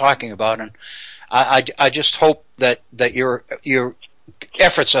what you're talking about, and I just hope that your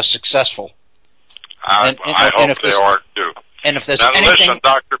efforts are successful. I hope they are too. And if there's now, anything, listen,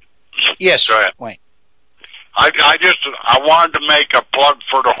 Doctor. Yes, go ahead. Wayne. I wanted to make a plug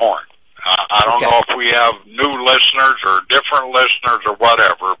for the Horn. I don't know if we have new listeners or different listeners or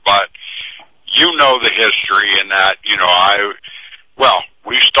whatever, but you know the history in that,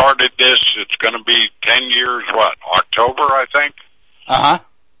 we started this, it's going to be 10 years, October, I think? Uh-huh.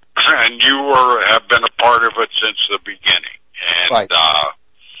 And you have been a part of it since the beginning. And, right.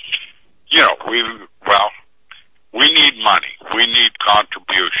 We need money. We need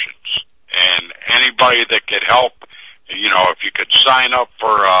contributions. And anybody that could help, if you could sign up for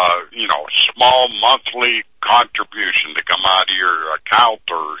a, small monthly contribution to come out of your account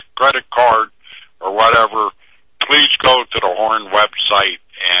or credit card or whatever, please go to the Horn website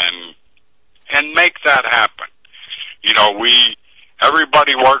and make that happen.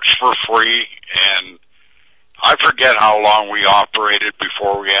 Everybody works for free, and I forget how long we operated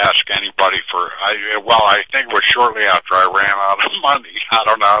before we asked anybody for, I think it was shortly after I ran out of money. I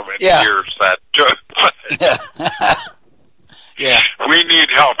don't know how many years that took. Yeah. We need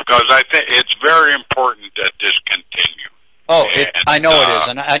help, because I think it's very important that this continue. Oh, I know it is,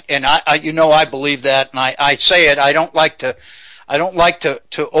 and I believe that, and I say it. I don't like to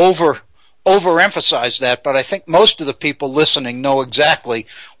overemphasize that, but I think most of the people listening know exactly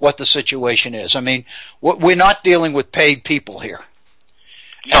what the situation is. I mean, we're not dealing with paid people here.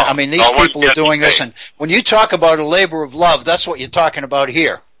 No, these people are doing this, and when you talk about a labor of love, that's what you're talking about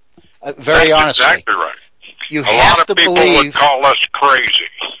here. Very honestly. That's exactly right. You have to believe. A lot of people would call us crazy.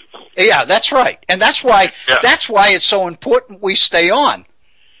 Yeah, that's right, and that's why it's so important we stay on,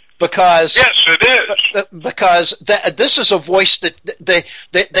 because yes, it is. Because this is a voice that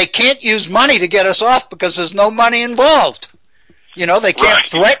they can't use money to get us off, because there's no money involved. You know, they can't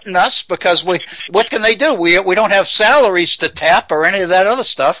threaten us because what can they do? We don't have salaries to tap or any of that other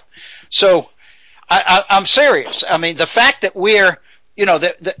stuff. So I'm serious. I mean, the fact that we're, you know,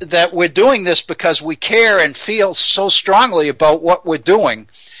 that we're doing this because we care and feel so strongly about what we're doing,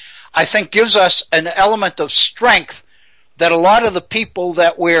 I think gives us an element of strength that a lot of the people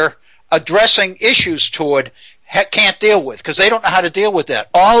that we're addressing issues toward can't deal with, because they don't know how to deal with that.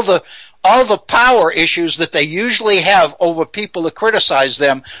 All the power issues that they usually have over people that criticize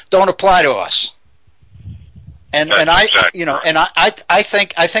them don't apply to us. And I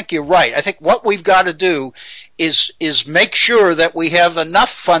think you're right. I think what we've got to do is make sure that we have enough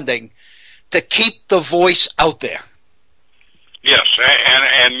funding to keep the voice out there. Yes,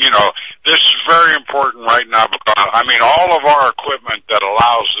 and you know, this is very important right now because, I mean, all of our equipment that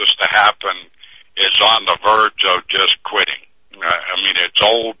allows this to happen is on the verge of just quitting. I mean, it's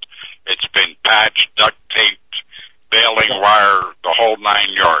old, it's been patched, duct taped, baling wire, the whole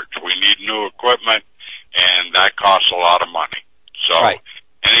 9 yards. We need new equipment, and that costs a lot of money. So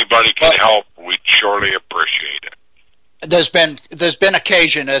anybody can help, we'd surely appreciate it. There's been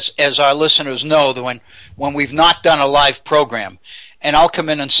occasion, as our listeners know, that when we've not done a live program, and I'll come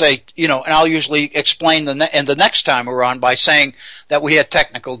in and say, you know, and I'll usually explain the next time around by saying that we had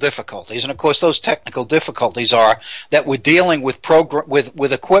technical difficulties, and of course those technical difficulties are that we're dealing with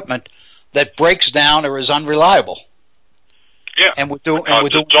with equipment that breaks down or is unreliable. Yeah, and we're doing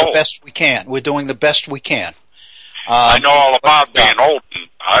the best we can. We're doing the best we can. I know all about being old. And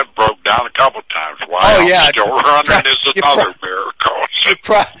I've broke down a couple times. Why I'm still running is another miracle.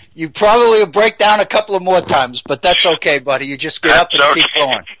 You probably will break down a couple of more times, but that's okay, buddy. You just get up and keep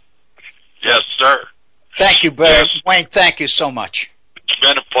going. Yes, sir. Thank you, Wayne. Thank you so much. It's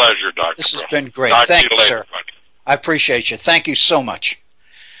been a pleasure, Dr. This has been great. Thank you, sir. Buddy. I appreciate you. Thank you so much.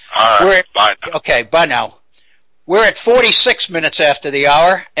 All right. Bye now. Okay, bye now. We're at 46 minutes after the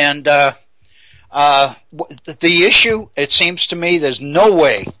hour, and the issue, it seems to me, there's no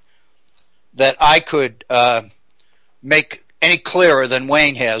way that I could make any clearer than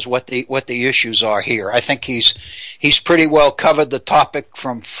Wayne has what the issues are here. I think he's pretty well covered the topic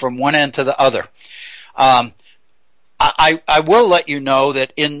from one end to the other. I will let you know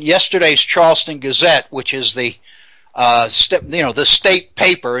that in yesterday's Charleston Gazette, which is the the state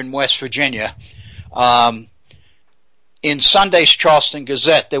paper in West Virginia, in Sunday's Charleston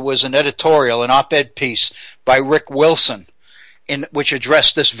Gazette, there was an editorial, an op-ed piece by Rick Wilson, which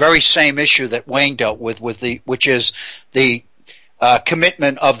addressed this very same issue that Wayne dealt with which is the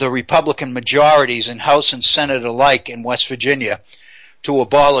commitment of the Republican majorities in House and Senate alike in West Virginia to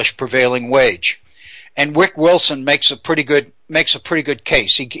abolish prevailing wage. And Rick Wilson makes a pretty good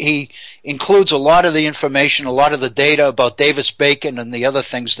case. He includes a lot of the information, a lot of the data about Davis-Bacon and the other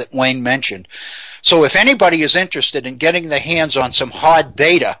things that Wayne mentioned. So if anybody is interested in getting their hands on some hard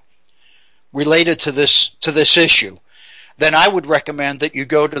data related to this issue, then I would recommend that you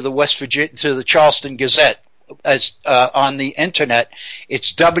go to the Charleston Gazette on the internet.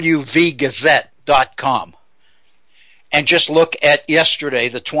 It's wvgazette.com, and just look at yesterday,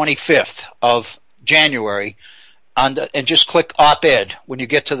 the 25th of January, and just click op-ed. When you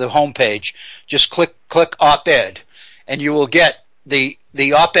get to the homepage, just click op-ed, and you will get the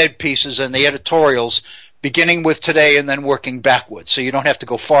op-ed pieces and the editorials beginning with today and then working backwards. So you don't have to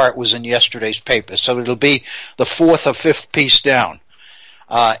go far. It was in yesterday's paper. So it'll be the fourth or fifth piece down.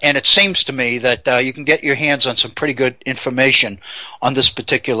 And it seems to me that you can get your hands on some pretty good information on this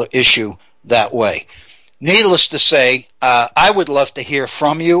particular issue that way. Needless to say, I would love to hear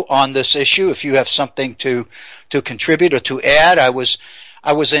from you on this issue. If you have something to contribute or to add, I was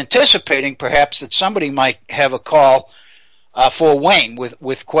anticipating perhaps that somebody might have a call for Wayne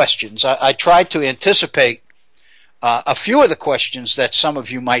with questions. I tried to anticipate a few of the questions that some of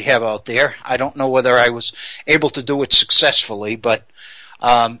you might have out there. I don't know whether I was able to do it successfully, but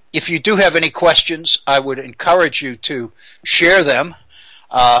if you do have any questions, I would encourage you to share them.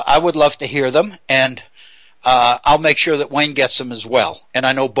 I would love to hear them, and I'll make sure that Wayne gets them as well, and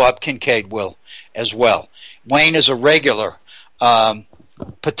I know Bob Kincaid will as well. Wayne is a regular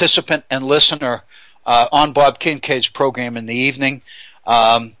participant and listener on Bob Kincaid's program in the evening.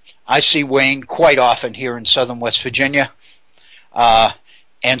 I see Wayne quite often here in southern West Virginia,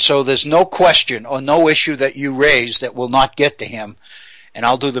 and so there's no question or no issue that you raise that will not get to him, and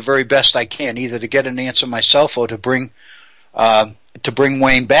I'll do the very best I can, either to get an answer myself or to bring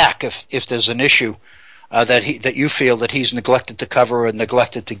Wayne back if there's an issue that you feel that he's neglected to cover or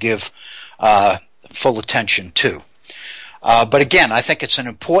neglected to give full attention to. But again, I think it's an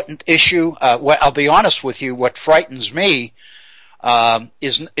important issue. I'll be honest with you. What frightens me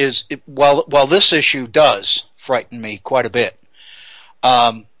is while this issue does frighten me quite a bit,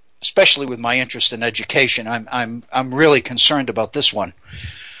 especially with my interest in education. I'm really concerned about this one.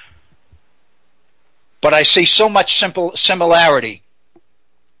 But I see so much similarity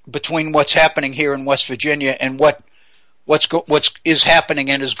between what's happening here in West Virginia and what is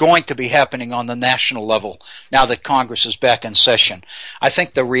happening and is going to be happening on the national level now that Congress is back in session. I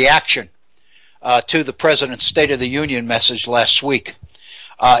think the reaction to the President's State of the Union message last week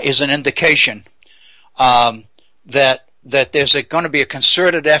is an indication that there's going to be a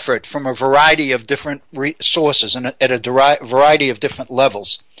concerted effort from a variety of different sources and at a variety of different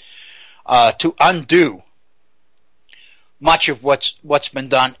levels to undo much of what's been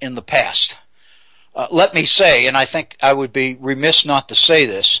done in the past. Let me say, and I think I would be remiss not to say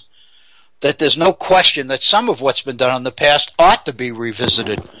this, that there's no question that some of what's been done in the past ought to be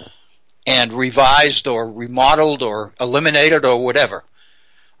revisited and revised or remodeled or eliminated or whatever.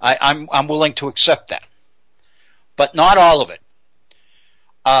 I'm willing to accept that. But not all of it.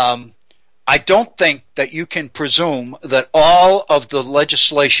 I don't think that you can presume that all of the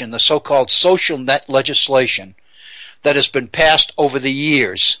legislation, the so-called social net legislation that has been passed over the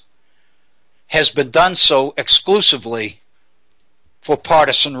years, has been done so exclusively for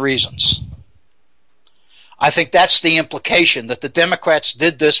partisan reasons. I think that's the implication, that the Democrats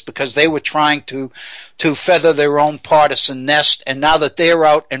did this because they were trying to feather their own partisan nest, and now that they're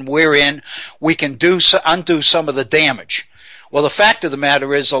out and we're in, we can undo some of the damage. Well, the fact of the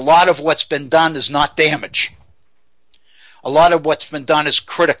matter is a lot of what's been done is not damage. A lot of what's been done is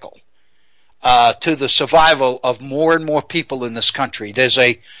critical to the survival of more and more people in this country. There's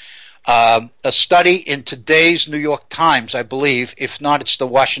a study in today's New York Times, I believe. If not, it's the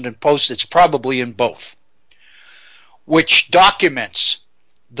Washington Post. It's probably in both, which documents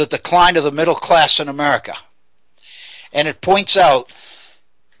the decline of the middle class in America. And it points out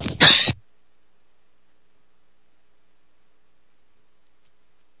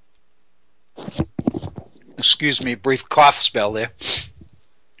excuse me, brief cough spell there.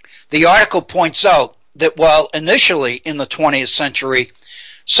 The article points out that while initially in the 20th century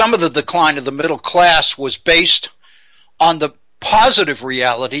some of the decline of the middle class was based on the positive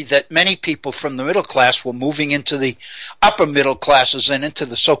reality that many people from the middle class were moving into the upper middle classes and into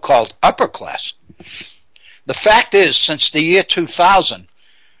the so-called upper class, the fact is, since the year 2000,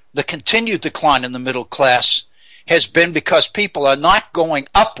 the continued decline in the middle class has been because people are not going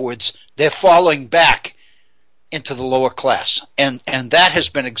upwards, they're falling back into the lower class. And that has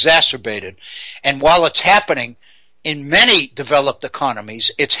been exacerbated. And while it's happening in many developed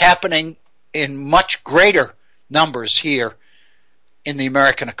economies, it's happening in much greater numbers here in the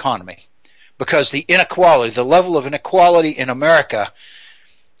American economy, because the inequality, the level of inequality in America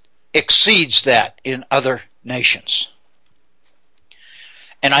exceeds that in other nations.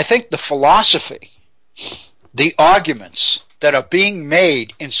 And I think the philosophy, the arguments that are being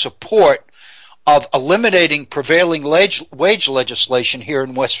made in support of eliminating prevailing wage legislation here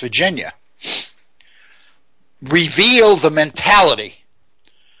in West Virginia reveal the mentality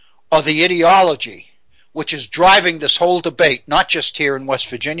or the ideology which is driving this whole debate, not just here in West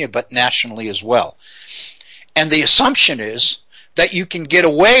Virginia, but nationally as well. And the assumption is that you can get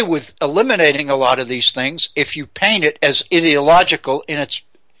away with eliminating a lot of these things if you paint it as ideological in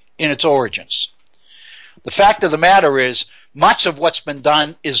its origins. The fact of the matter is, much of what's been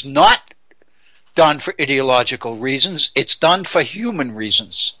done is not done for ideological reasons. It's done for human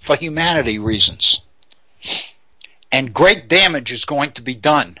reasons, for humanity reasons. And great damage is going to be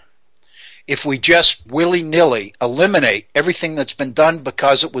done if we just willy-nilly eliminate everything that's been done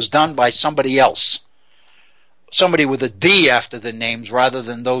because it was done by somebody else. Somebody with a D after their names rather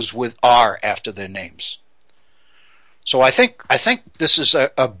than those with R after their names. So I think this is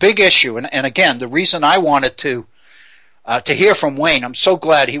a big issue. And again, the reason I wanted to hear from Wayne, I'm so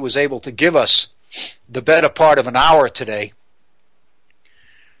glad he was able to give us the better part of an hour today,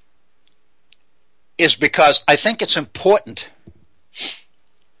 is because I think it's important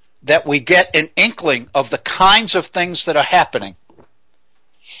that we get an inkling of the kinds of things that are happening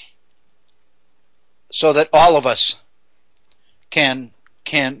so that all of us can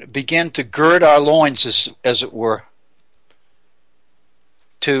begin to gird our loins, as it were,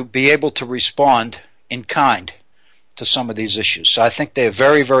 to be able to respond in kind to some of these issues. So I think they're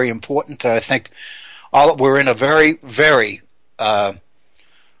very, very important. And I think we're in a very, very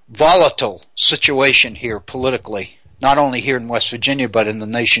volatile situation here politically, not only here in West Virginia, but in the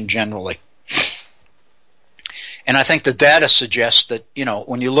nation generally. And I think the data suggests that,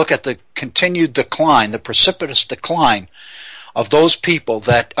 when you look at the continued decline, the precipitous decline of those people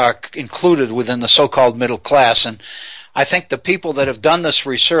that are included within the so-called middle class, and I think the people that have done this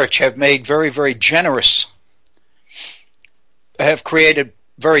research have made very, very generous have created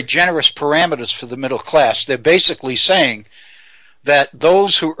very generous parameters for the middle class. They're basically saying that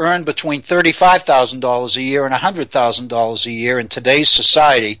those who earn between $35,000 a year and $100,000 a year in today's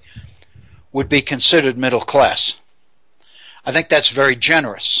society would be considered middle class. I think that's very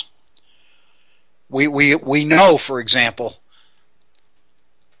generous. We know, for example,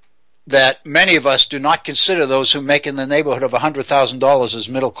 that many of us do not consider those who make in the neighborhood of $100,000 as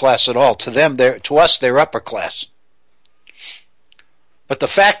middle class at all. To us, they're upper class. But the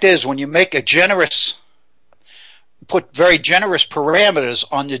fact is, when you make put very generous parameters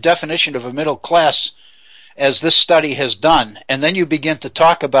on your definition of a middle class, as this study has done, and then you begin to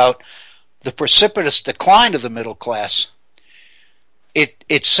talk about the precipitous decline of the middle class,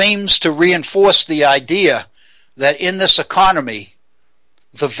 it seems to reinforce the idea that in this economy,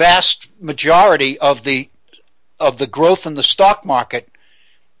 the vast majority of the growth in the stock market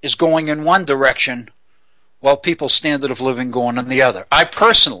is going in one direction, while people's standard of living going in the other. I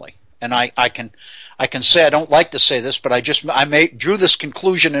personally, and I can say, I don't like to say this, but I drew this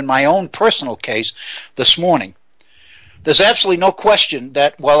conclusion in my own personal case this morning. There's absolutely no question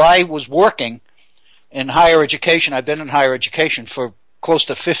that while I was working in higher education, I've been in higher education for close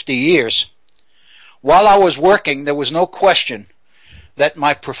to 50 years, while I was working, there was no question that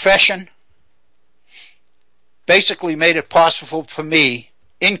my profession basically made it possible for me,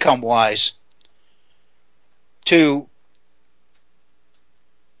 income-wise, to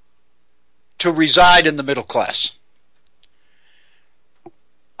reside in the middle class.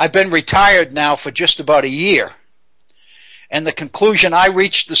 I've been retired now for just about a year, and the conclusion I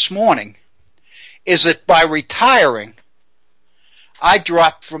reached this morning is that by retiring, I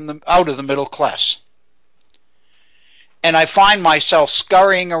dropped out of the middle class. And I find myself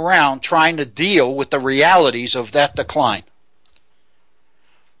scurrying around trying to deal with the realities of that decline.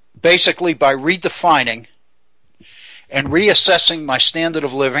 Basically by redefining and reassessing my standard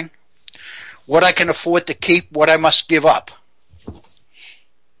of living, what I can afford to keep, what I must give up.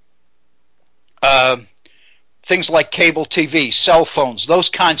 Things like cable TV, cell phones, those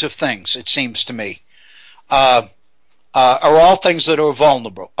kinds of things, it seems to me, are all things that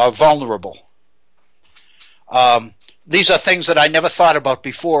are vulnerable. These are things that I never thought about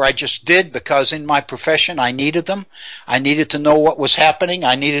before. I just did because in my profession I needed them. I needed to know what was happening.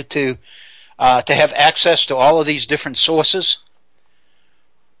 I needed to have access to all of these different sources.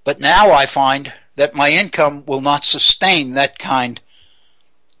 But now I find that my income will not sustain that kind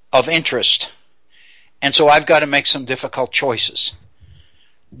of interest. And so I've got to make some difficult choices.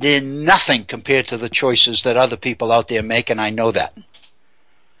 They're nothing compared to the choices that other people out there make, and I know that.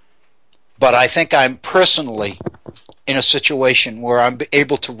 But I think I'm personally in a situation where I'm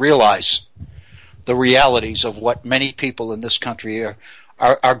able to realize the realities of what many people in this country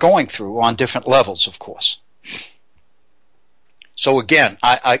are going through on different levels, of course. So again,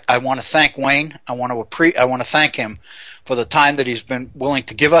 I want to thank Wayne. I want to thank him for the time that he's been willing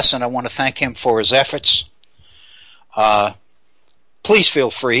to give us, and I want to thank him for his efforts. Please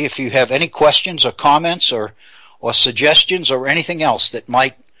feel free if you have any questions or comments or suggestions or anything else that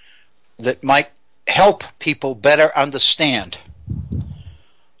might help people better understand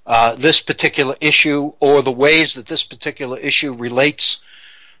this particular issue, or the ways that this particular issue relates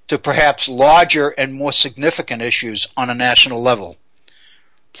to perhaps larger and more significant issues on a national level.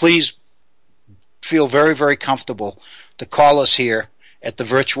 Please feel very, very comfortable to call us here at the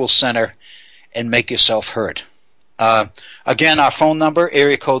Virtual Center and make yourself heard. Again, our phone number,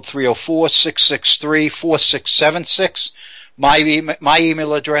 area code 304-663-4676. My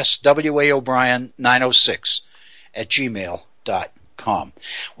email address, waobrien906@gmail.com.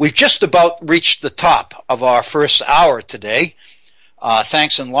 We've just about reached the top of our first hour today,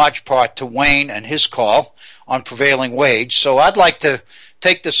 thanks in large part to Wayne and his call on prevailing wage. So I'd like to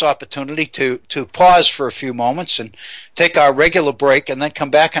take this opportunity to pause for a few moments and take our regular break and then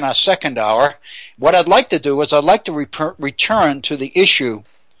come back in our second hour. What I'd like to do is I'd like to return to the issue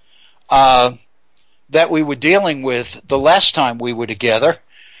that we were dealing with the last time we were together,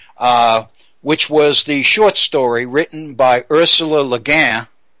 which was the short story written by Ursula Le Guin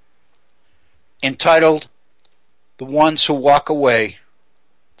entitled The Ones Who Walk Away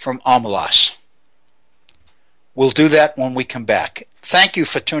from Omelas. We'll do that when we come back. Thank you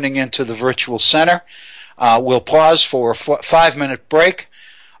for tuning in to the Virtual Center. We'll pause for a 5-minute break,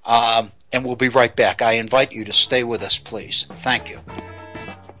 and we'll be right back. I invite you to stay with us, please. Thank you.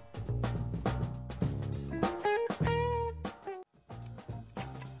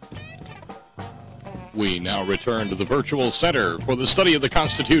 We now return to the Virtual Center for the study of the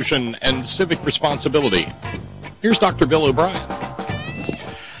Constitution and civic responsibility. Here's Dr. Bill O'Brien.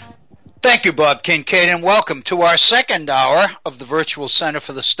 Thank you, Bob Kincaid, and welcome to our second hour of the Virtual Center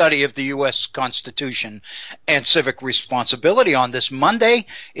for the Study of the U.S. Constitution and Civic Responsibility on this Monday.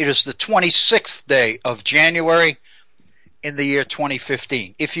 It is the 26th day of January in the year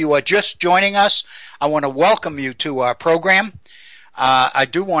 2015. If you are just joining us, I want to welcome you to our program. I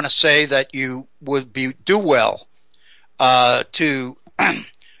do want to say that you would do well to,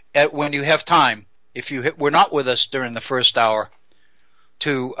 when you have time, if you were not with us during the first hour,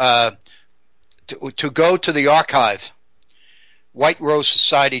 to go to the archive,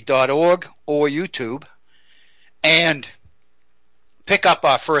 whiterosesociety.org or YouTube, and pick up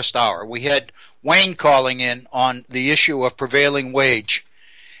our first hour. We had Wayne calling in on the issue of prevailing wage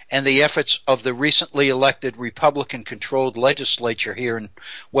and the efforts of the recently elected Republican-controlled legislature here in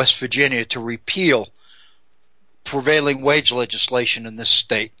West Virginia to repeal prevailing wage legislation in this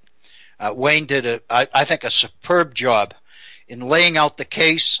state. Wayne did, I think, a superb job in laying out the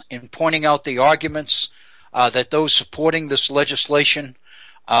case, in pointing out the arguments that those supporting this legislation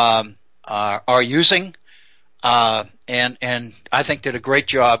are using, and I think did a great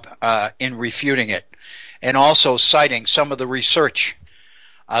job in refuting it, and also citing some of the research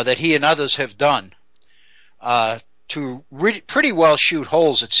that he and others have done to pretty well shoot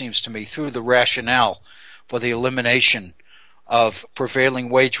holes, it seems to me, through the rationale for the elimination of prevailing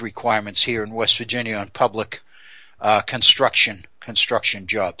wage requirements here in West Virginia on public construction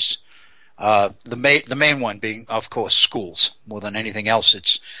jobs. The main one being, of course, schools. More than anything else,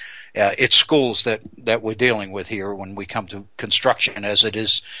 it's schools that we're dealing with here when we come to construction, as it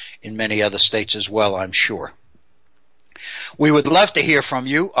is in many other states as well, I'm sure. We would love to hear from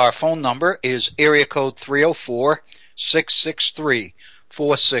you. Our phone number is area code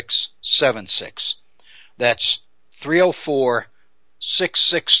 304-663-4676. That's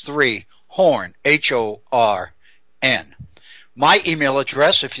 304-663-HORN, HORN. My email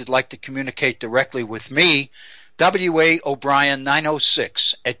address, if you'd like to communicate directly with me,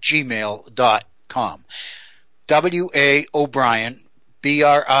 waobrien906@gmail.com. waobrien,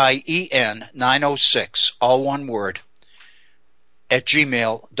 BRIEN 906, all one word, at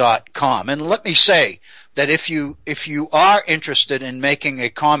gmail.com. And let me say that if you are interested in making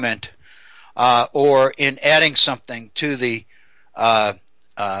a comment or in adding something to the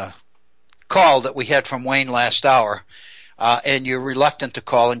call that we had from Wayne last hour, and you're reluctant to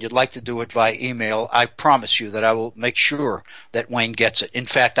call and you'd like to do it via email, I promise you that I will make sure that Wayne gets it. In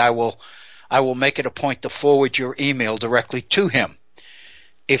fact, I will make it a point to forward your email directly to him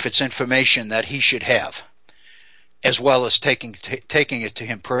if it's information that he should have, as well as taking it to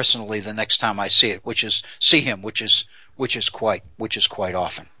him personally the next time I see it, which is quite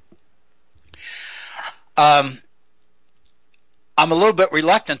often. I'm a little bit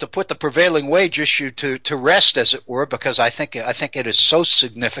reluctant to put the prevailing wage issue to rest, as it were, because I think it is so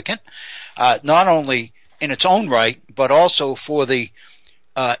significant, not only in its own right, but also for the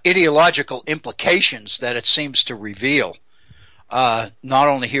ideological implications that it seems to reveal, not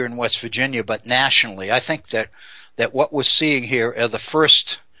only here in West Virginia but nationally. I think that what we're seeing here are the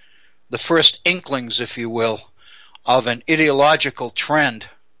first inklings, if you will, of an ideological trend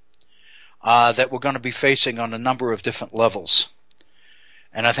that we're going to be facing on a number of different levels.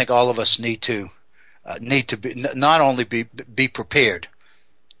 And I think all of us need to be not only be prepared,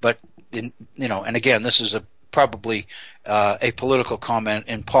 but and again, this is probably a political comment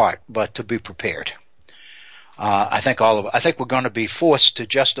in part, but to be prepared. I think we're going to be forced to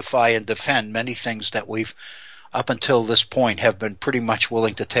justify and defend many things that we've up until this point have been pretty much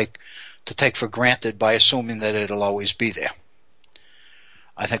willing to take for granted by assuming that it'll always be there.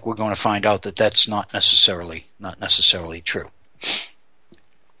 I think we're going to find out that that's not necessarily true.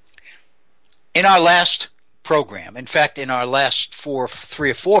 In our last program, in fact, in our last 3 or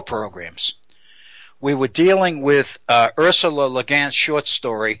 4 programs, we were dealing with Ursula Le Guin's short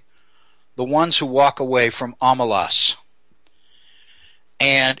story, The Ones Who Walk Away from Omelas.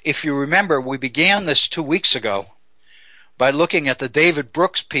 And if you remember, we began this 2 weeks ago by looking at the David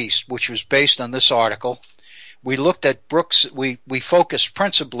Brooks piece, which was based on this article. We looked at Brooks, we focused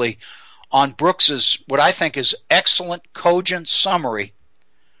principally on Brooks's, what I think is excellent, cogent summary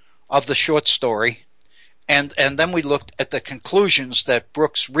of the short story, and then we looked at the conclusions that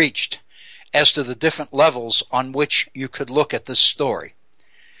Brooks reached as to the different levels on which you could look at this story.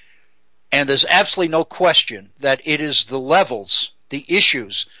 And there's absolutely no question that it is the levels, the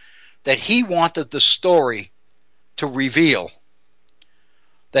issues that he wanted the story to reveal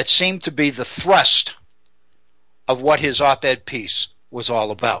that seemed to be the thrust of what his op-ed piece was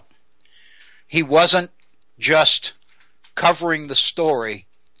all about. He wasn't just covering the story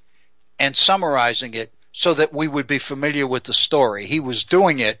and summarizing it so that we would be familiar with the story. He was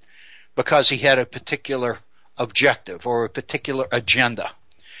doing it because he had a particular objective or a particular agenda.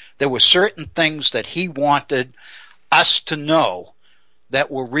 There were certain things that he wanted us to know that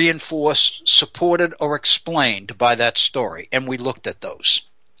were reinforced, supported, or explained by that story, and we looked at those.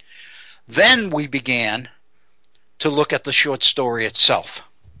 Then we began to look at the short story itself.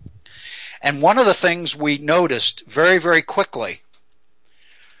 And one of the things we noticed very, very quickly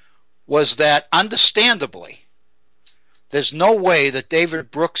was that, understandably, there's no way that David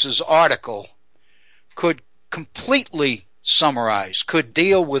Brooks's article could completely summarize, could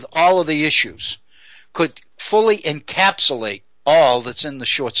deal with all of the issues, could fully encapsulate all that's in the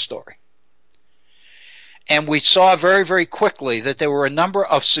short story. And we saw very, very quickly that there were a number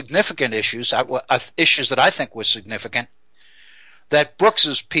of significant issues, issues that I think were significant, that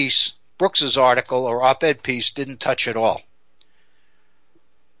Brooks's article or op-ed piece didn't touch at all.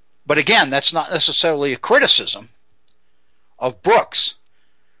 But again, that's not necessarily a criticism of Brooks,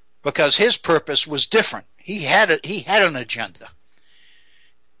 because his purpose was different. He had an agenda,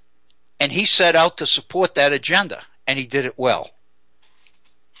 and he set out to support that agenda, and he did it well.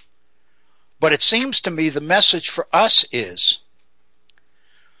 But it seems to me the message for us is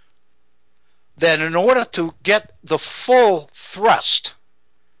that in order to get the full thrust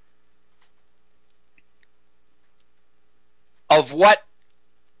of what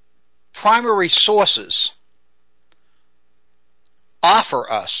primary sources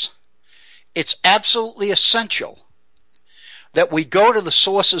offer us, it's absolutely essential that we go to the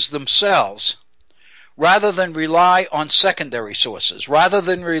sources themselves rather than rely on secondary sources, rather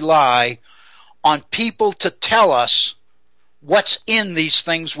than rely on people to tell us what's in these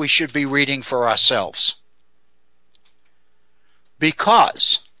things we should be reading for ourselves.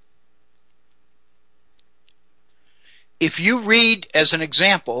 Because if you read, as an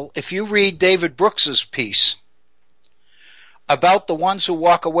example, if you read David Brooks's piece about the ones who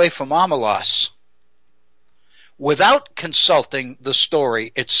walk away from Omelos without consulting the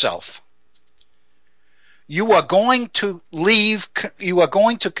story itself, you are going to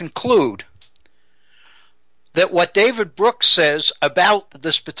conclude that what David Brooks says about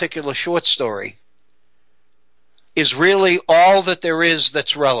this particular short story is really all that there is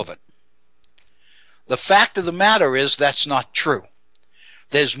that's relevant. The fact of the matter is that's not true.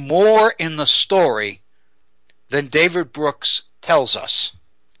 There's more in the story than David Brooks tells us.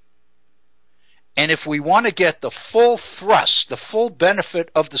 And if we want to get the full thrust, the full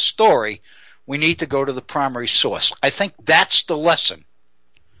benefit of the story, we need to go to the primary source. I think that's the lesson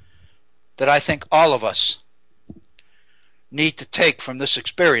that I think all of us need to take from this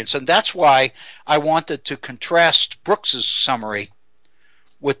experience. And that's why I wanted to contrast Brooks's summary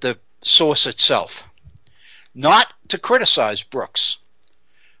with the source itself. Not to criticize Brooks,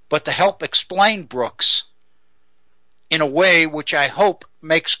 but to help explain Brooks in a way which I hope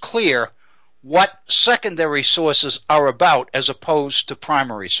makes clear what secondary sources are about as opposed to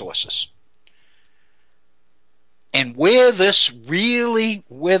primary sources. And where this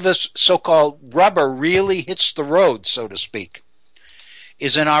so-called rubber really hits the road, so to speak,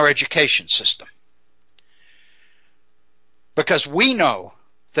 is in our education system. Because we know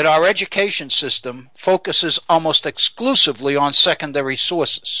that our education system focuses almost exclusively on secondary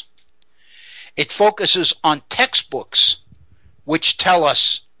sources. It focuses on textbooks which tell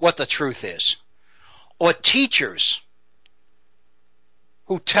us what the truth is, or teachers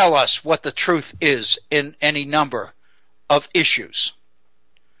who tell us what the truth is in any number of issues,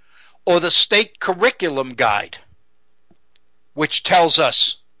 or the state curriculum guide which tells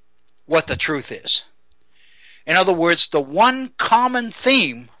us what the truth is. In other words, the one common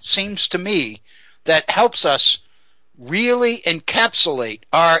theme seems to me that helps us really encapsulate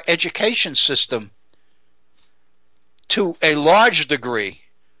our education system to a large degree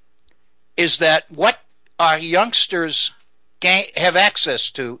is that what our youngsters have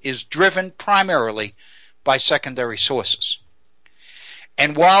access to is driven primarily by secondary sources.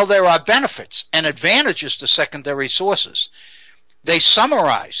 And while there are benefits and advantages to secondary sources, they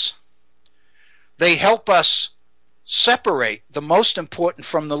summarize. They help us separate the most important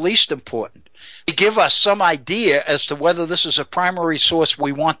from the least important. They give us some idea as to whether this is a primary source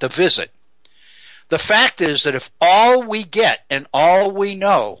we want to visit. The fact is that if all we get and all we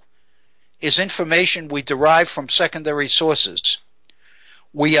know is information we derive from secondary sources,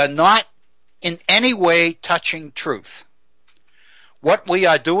 we are not in any way touching truth. What we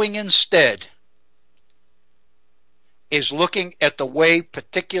are doing instead is looking at the way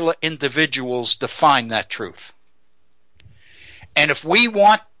particular individuals define that truth. And if we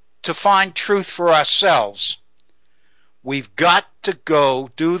want to find truth for ourselves, we've got to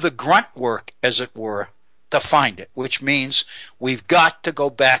go do the grunt work, as it were, to find it, which means we've got to go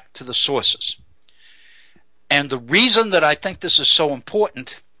back to the sources. And the reason that I think this is so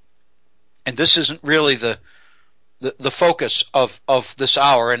important, and this isn't really the focus of this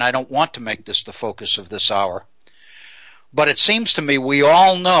hour, and I don't want to make this the focus of this hour, but it seems to me we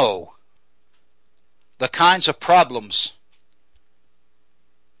all know the kinds of problems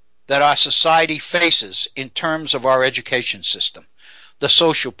that our society faces in terms of our education system. The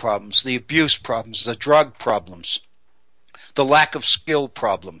social problems, the abuse problems, the drug problems, the lack of skill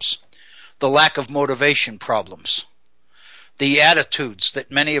problems, the lack of motivation problems, the attitudes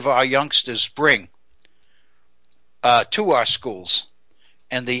that many of our youngsters bring to our schools,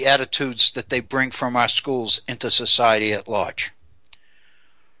 and the attitudes that they bring from our schools into society at large.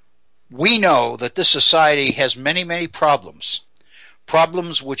 We know that this society has many, many problems,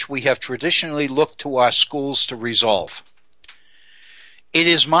 problems which we have traditionally looked to our schools to resolve. It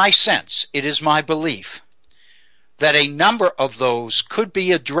is my sense, it is my belief, that a number of those could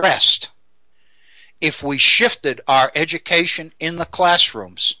be addressed if we shifted our education in the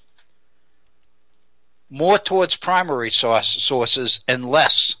classrooms more towards primary sources and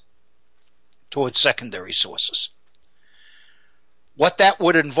less towards secondary sources. What that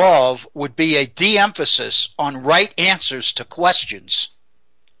would involve would be a de-emphasis on right answers to questions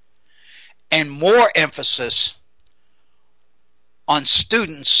and more emphasis on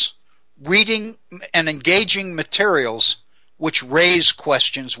students reading and engaging materials which raise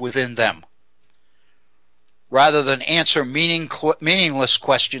questions within them, rather than answer meaningless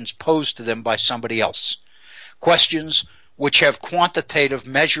questions posed to them by somebody else. Questions which have quantitative,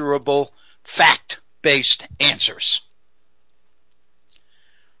 measurable, fact-based answers.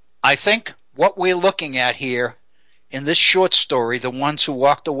 I think what we're looking at here in this short story, The Ones Who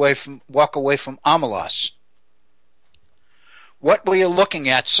Walk Away from Omelas, what we are looking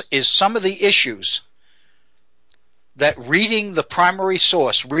at is some of the issues that reading the primary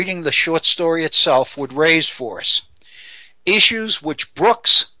source, reading the short story itself, would raise for us. Issues which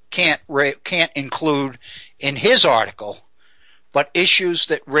Brooks can't include in his article, but issues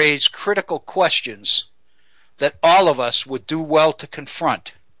that raise critical questions that all of us would do well to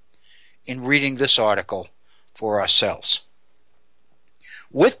confront in reading this article for ourselves.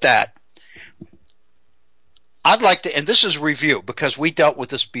 With that, I'd like to, and this is review because we dealt with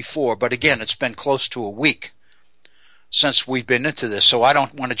this before, but again, it's been close to a week since we've been into this, so I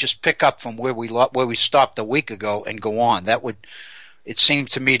don't want to just pick up from where we stopped a week ago and go on. That would, it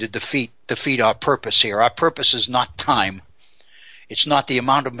seemed to me, to defeat our purpose here. Our purpose is not time. It's not the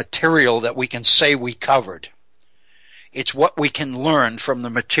amount of material that we can say we covered. It's what we can learn from the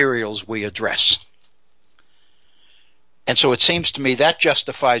materials we address. And so it seems to me that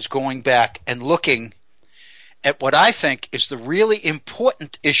justifies going back and looking at what I think is the really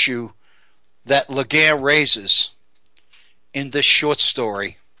important issue that Le Guin raises in this short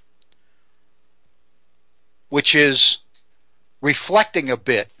story, which is reflecting a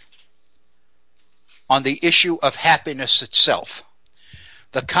bit on the issue of happiness itself,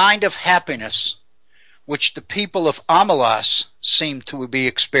 the kind of happiness which the people of Omelas seem to be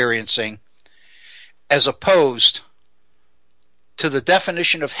experiencing, as opposed to the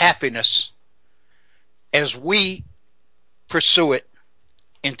definition of happiness as we pursue it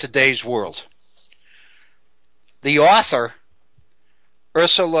in today's world. The author,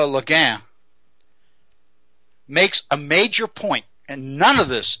 Ursula Le Guin, makes a major point, and none of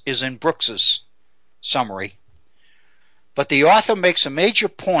this is in Brooks's summary, but the author makes a major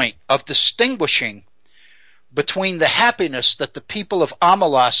point of distinguishing between the happiness that the people of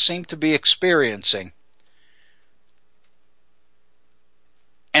Omelas seem to be experiencing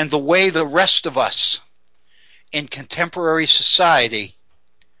and the way the rest of us in contemporary society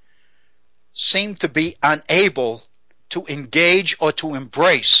seem to be unable to engage or to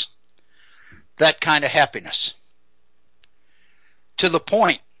embrace that kind of happiness, to the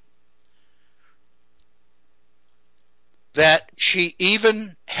point that she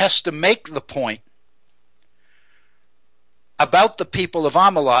even has to make the point about the people of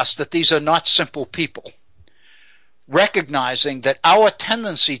Omelas that these are not simple people, recognizing that our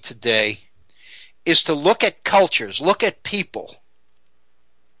tendency today is to look at cultures, look at people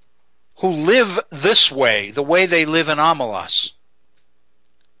who live this way, the way they live in Omelas,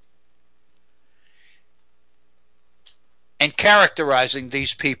 and characterizing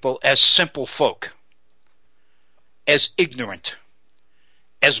these people as simple folk, as ignorant,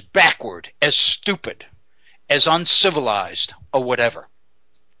 as backward, as stupid, as uncivilized, or whatever.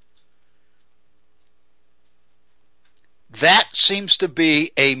 That seems to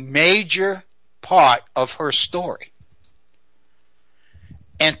be a major part of her story.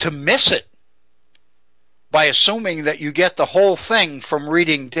 And to miss it by assuming that you get the whole thing from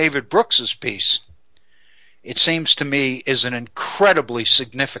reading David Brooks's piece, it seems to me is an incredibly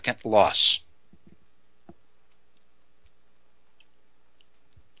significant loss.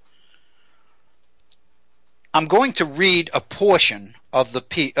 I'm going to read a portion of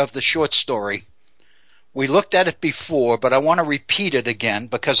the short story. We looked at it before, but I want to repeat it again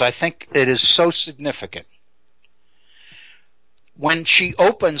because I think it is so significant. When she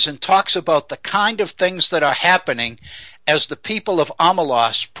opens and talks about the kind of things that are happening as the people of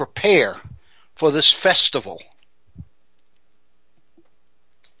Amalas prepare for this festival,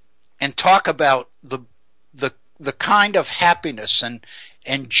 and talk about the kind of happiness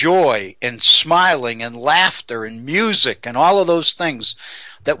and joy and smiling and laughter and music and all of those things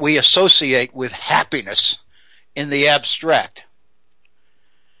that we associate with happiness in the abstract.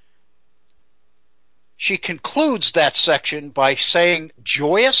 She concludes that section by saying,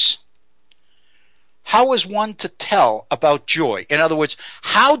 joyous? How is one to tell about joy? In other words,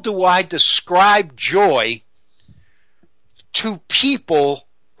 how do I describe joy to people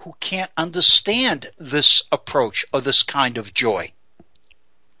who can't understand this approach or this kind of joy?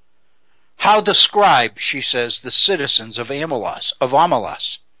 How describe, she says, the citizens of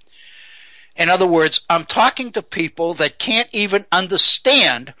Amalas? In other words, I'm talking to people that can't even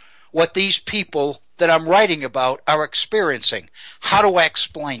understand what these people that I'm writing about are experiencing. How do I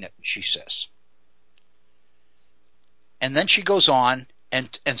explain it, she says. And then she goes on and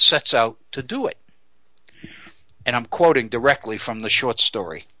sets out to do it. And I'm quoting directly from the short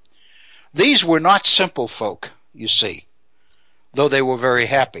story. These were not simple folk, you see, though they were very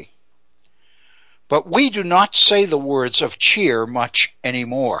happy. But we do not say the words of cheer much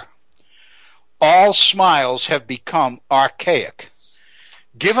anymore. All smiles have become archaic.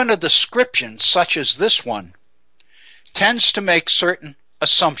 Given a description such as this one, tends to make certain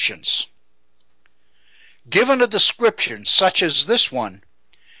assumptions. Given a description such as this one,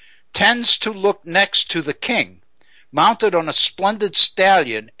 tends to look next to the king, mounted on a splendid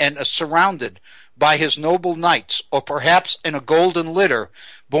stallion and surrounded by his noble knights, or perhaps in a golden litter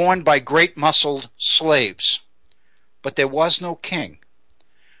borne by great-muscled slaves. But there was no king.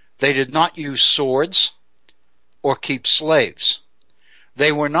 They did not use swords or keep slaves.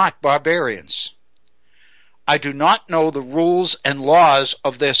 They were not barbarians. I do not know the rules and laws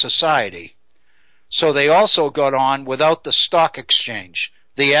of their society, so they also got on without the stock exchange,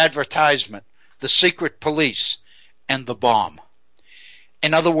 the advertisement, the secret police, and the bomb.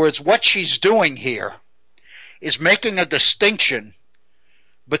 In other words, what she's doing here is making a distinction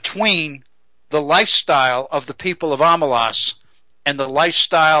between the lifestyle of the people of Amalas and the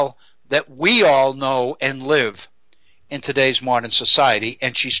lifestyle that we all know and live in today's modern society,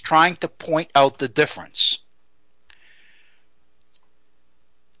 and she's trying to point out the difference.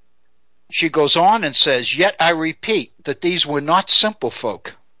 She goes on and says, yet I repeat that these were not simple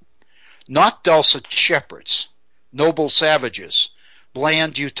folk, not dulcet shepherds, noble savages,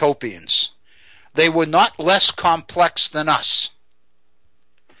 bland utopians. They were not less complex than us.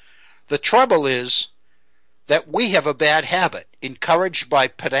 The trouble is that we have a bad habit, encouraged by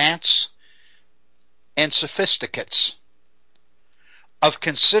pedants and sophisticates, of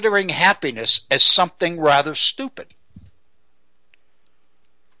considering happiness as something rather stupid.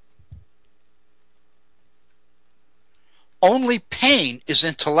 Only pain is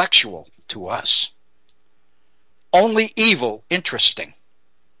intellectual to us. Only evil interesting.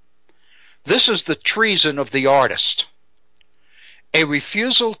 This is the treason of the artist. A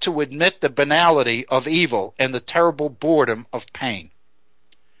refusal to admit the banality of evil and the terrible boredom of pain.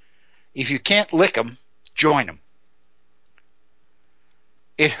 If you can't lick 'em, join 'em.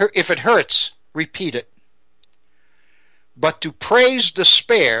 If it hurts, repeat it. But to praise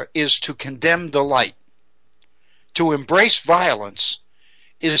despair is to condemn delight. To embrace violence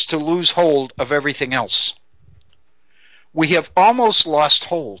is to lose hold of everything else. We have almost lost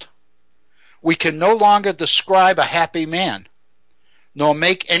hold. We can no longer describe a happy man, nor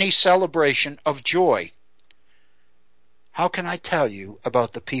make any celebration of joy. How can I tell you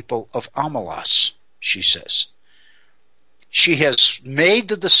about the people of Amalas, she says. She has made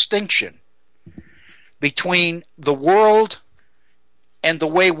the distinction between the world and the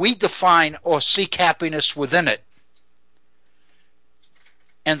way we define or seek happiness within it,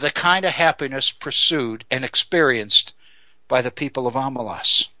 and the kind of happiness pursued and experienced by the people of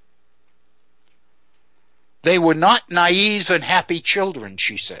Amalas. They were not naive and happy children,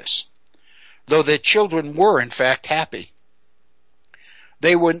 she says, though their children were in fact happy.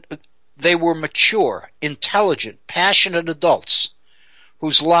 They were mature, intelligent, passionate adults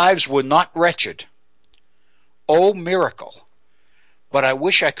whose lives were not wretched. Oh, miracle! But I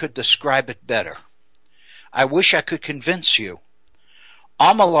wish I could describe it better. I wish I could convince you.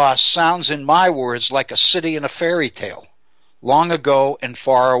 Omelas sounds in my words like a city in a fairy tale, long ago and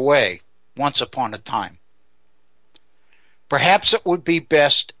far away, once upon a time. Perhaps it would be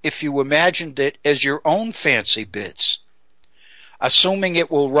best if you imagined it as your own fancy bits, assuming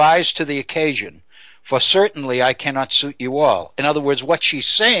it will rise to the occasion, for certainly I cannot suit you all. In other words, what she's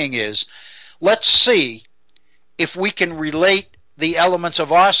saying is, let's see if we can relate the elements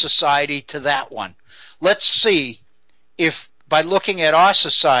of our society to that one. Let's see if, by looking at our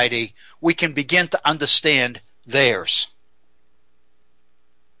society, we can begin to understand theirs.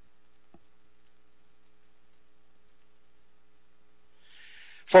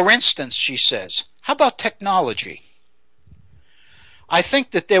 For instance, she says, how about technology? I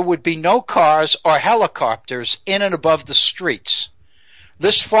think that there would be no cars or helicopters in and above the streets.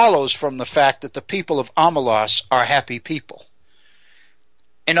 This follows from the fact that the people of Omelas are happy people.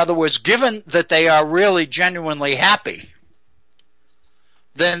 In other words, given that they are really genuinely happy,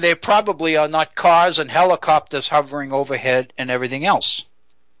 then there probably are not cars and helicopters hovering overhead and everything else.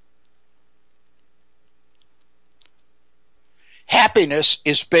 Happiness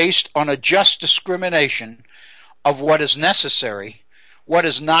is based on a just discrimination of what is necessary, what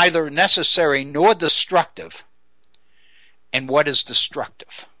is neither necessary nor destructive, and what is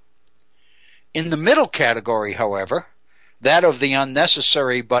destructive. In the middle category, however, that of the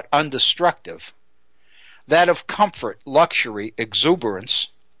unnecessary but undestructive, that of comfort, luxury, exuberance,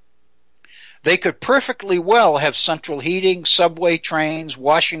 they could perfectly well have central heating, subway trains,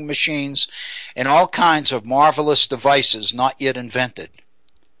 washing machines, and all kinds of marvelous devices not yet invented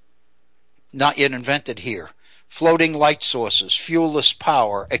here. Floating light sources, fuelless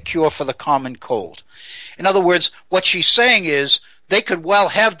power, a cure for the common cold. In other words, what she's saying is they could well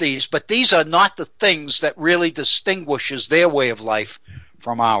have these, but these are not the things that really distinguishes their way of life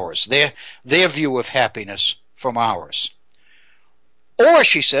from ours, their view of happiness from ours. Or,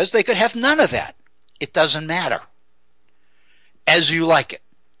 she says, they could have none of that. It doesn't matter. As you like it.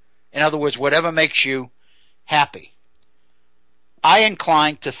 In other words, whatever makes you happy. I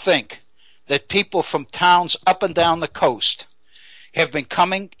incline to think that people from towns up and down the coast have been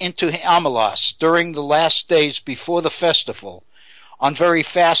coming into Omelas during the last days before the festival on very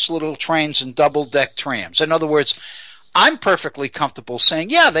fast little trains and double-deck trams. In other words, I'm perfectly comfortable saying,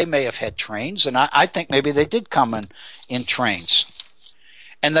 yeah, they may have had trains, and I think maybe they did come in trains.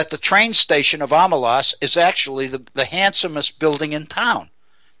 And that the train station of Omelas is actually the handsomest building in town.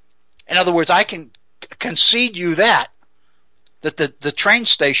 In other words, I can concede you that the train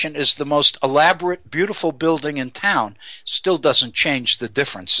station is the most elaborate, beautiful building in town. Still doesn't change the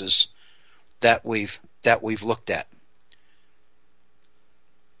differences that we've looked at.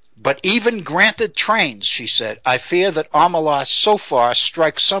 But even granted trains, she said, I fear that Omelas so far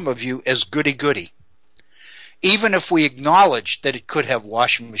strikes some of you as goody-goody. Even if we acknowledge that it could have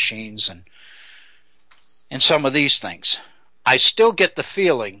washing machines and some of these things, I still get the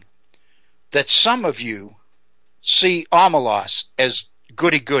feeling that some of you see Omelas as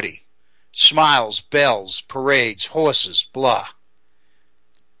goody-goody. Smiles, bells, parades, horses, blah.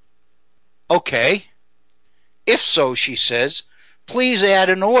 Okay. If so, she says, please add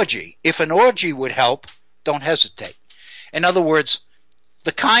an orgy. If an orgy would help, don't hesitate. In other words,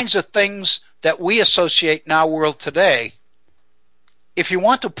 the kinds of things that we associate in our world today, if you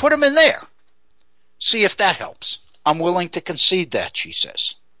want to put them in there, see if that helps. I'm willing to concede that, she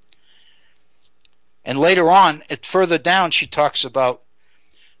says. And later on, further down, she talks about,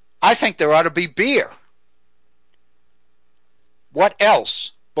 I think there ought to be beer. What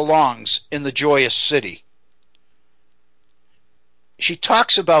else belongs in the joyous city? She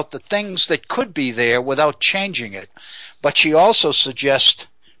talks about the things that could be there without changing it, but she also suggests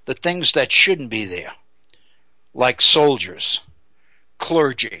the things that shouldn't be there, like soldiers,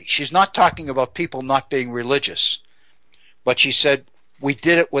 clergy. She's not talking about people not being religious, but she said, we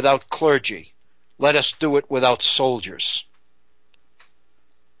did it without clergy. Let us do it without soldiers.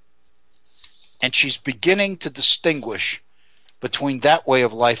 And she's beginning to distinguish between that way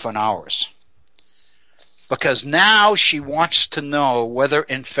of life and ours. Because now she wants to know whether,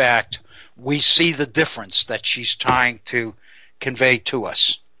 in fact, we see the difference that she's trying to convey to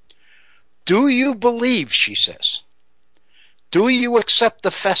us. Do you believe, she says? Do you accept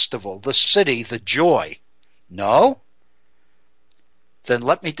the festival, the city, the joy? No? Then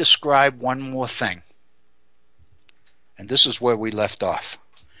let me describe one more thing. And this is where we left off.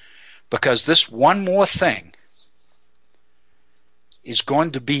 Because this one more thing is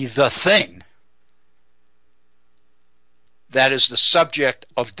going to be the thing that is the subject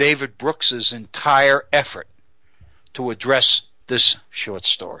of David Brooks's entire effort to address this short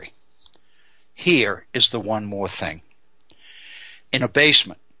story. Here is the one more thing. In a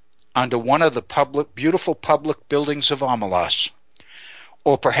basement, under one of the beautiful public buildings of Omelas,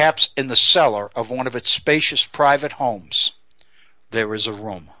 or perhaps in the cellar of one of its spacious private homes, there is a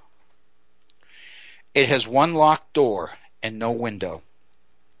room. It has one locked door and no window.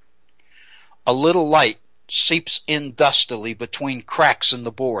 A little light seeps in dustily between cracks in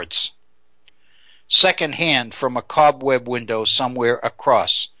the boards, second hand from a cobweb window somewhere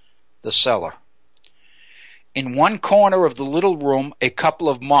across the cellar. In one corner of the little room, a couple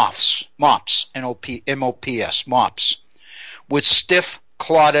of mops, M-O-P-S, mops, with stiff,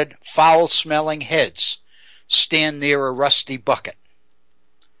 clotted, foul-smelling heads, stand near a rusty bucket.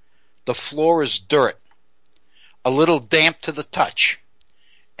 The floor is dirt, a little damp to the touch,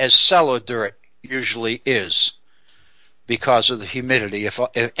 as cellar dirt usually is, because of the humidity. If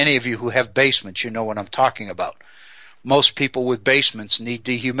any of you who have basements, you know what I'm talking about. Most people with basements need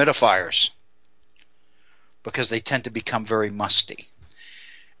dehumidifiers because they tend to become very musty.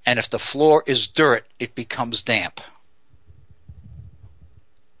 And if the floor is dirt, it becomes damp.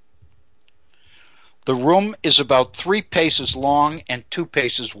 The room is about 3 paces long and 2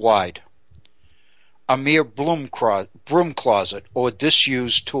 paces wide. A mere broom closet or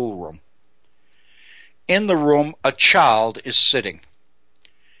disused tool room. In the room, a child is sitting.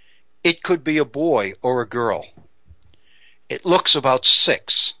 It could be a boy or a girl. It looks about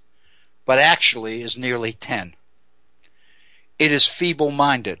 6, but actually is nearly 10. It is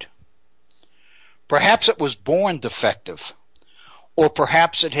feeble-minded. Perhaps it was born defective, or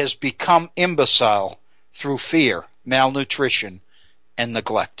perhaps it has become imbecile through fear, malnutrition, and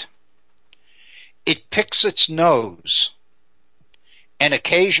neglect. It picks its nose and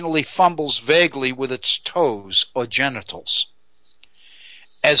occasionally fumbles vaguely with its toes or genitals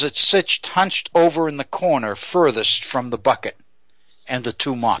as it sits hunched over in the corner furthest from the bucket and the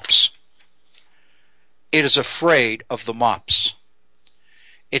 2 mops. It is afraid of the mops.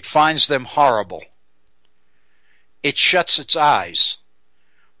 It finds them horrible. It shuts its eyes,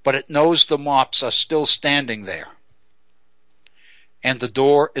 but it knows the mops are still standing there. And the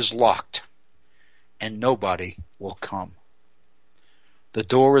door is locked, and nobody will come. The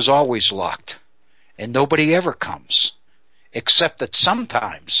door is always locked, and nobody ever comes, except that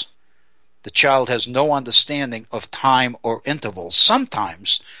sometimes the child has no understanding of time or intervals.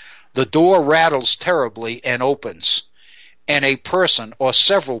 Sometimes the door rattles terribly and opens, and a person or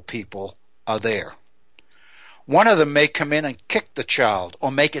several people are there. One of them may come in and kick the child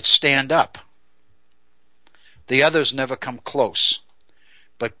or make it stand up. The others never come close,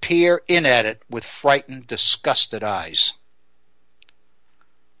 but peer in at it with frightened, disgusted eyes.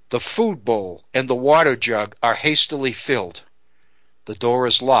 The food bowl and the water jug are hastily filled. The door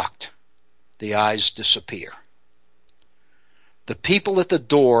is locked. The eyes disappear. The people at the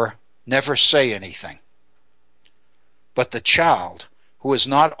door never say anything. But the child, who has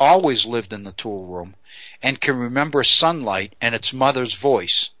not always lived in the tool room and can remember sunlight and its mother's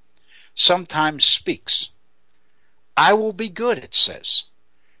voice, sometimes speaks. "I will be good," it says.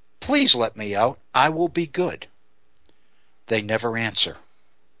 "Please let me out. I will be good." They never answer.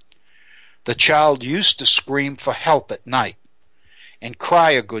 The child used to scream for help at night and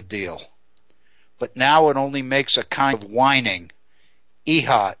cry a good deal, but now it only makes a kind of whining,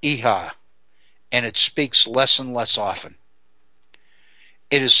 "Ee-haw, ee-haw," and it speaks less and less often.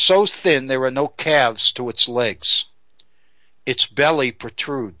 It is so thin there are no calves to its legs. Its belly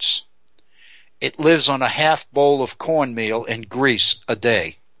protrudes. It lives on a half bowl of cornmeal and grease a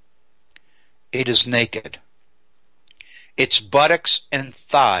day. It is naked. Its buttocks and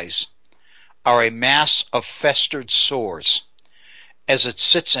thighs are a mass of festered sores as it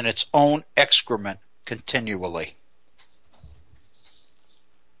sits in its own excrement continually.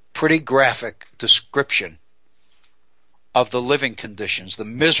 Pretty graphic description of the living conditions, the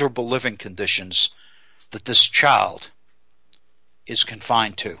miserable living conditions that this child is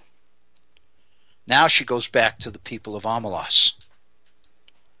confined to. Now she goes back to the people of Omelas.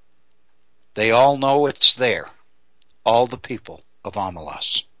 They all know it's there, all the people of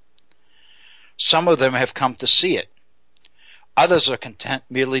Omelas. Some of them have come to see it. Others are content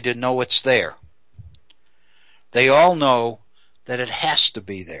merely to know it's there. They all know that it has to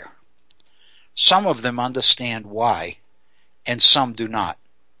be there. Some of them understand why, and some do not.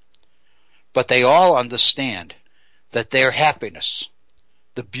 But they all understand that their happiness,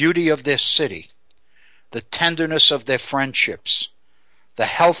 the beauty of their city, the tenderness of their friendships, the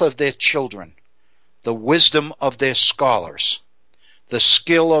health of their children, the wisdom of their scholars, the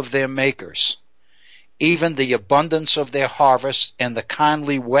skill of their makers, even the abundance of their harvest and the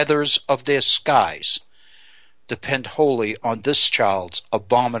kindly weathers of their skies, depend wholly on this child's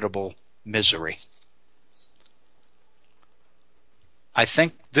abominable misery. I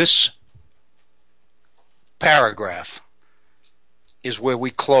think this paragraph is where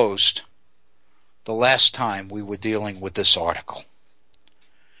we closed the last time we were dealing with this article.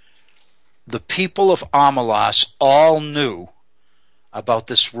 The people of Amalas all knew about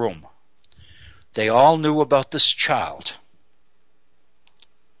this room. They all knew about this child.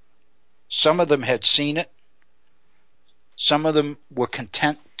 Some of them had seen it. Some of them were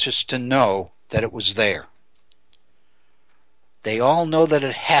content just to know that it was there. They all know that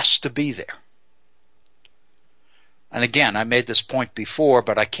it has to be there. And again, I made this point before,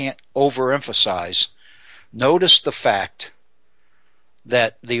 but I can't overemphasize. Notice the fact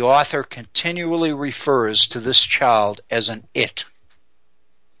that the author continually refers to this child as an it.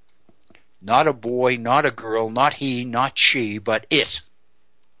 Not a boy, not a girl, not he, not she, but it.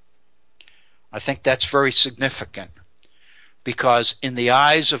 I think that's very significant, because in the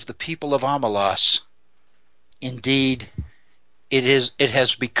eyes of the people of Amalas, indeed, it is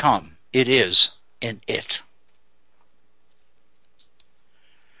an it.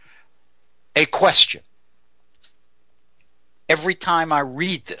 A question. Every time I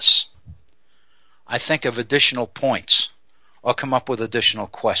read this, I think of additional points or come up with additional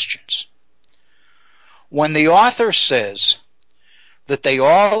questions. When the author says that they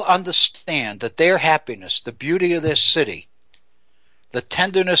all understand that their happiness, the beauty of their city, the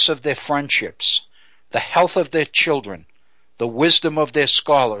tenderness of their friendships, the health of their children, the wisdom of their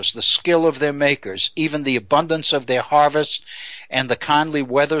scholars, the skill of their makers, even the abundance of their harvests, and the kindly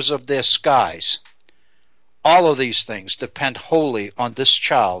weathers of their skies, all of these things depend wholly on this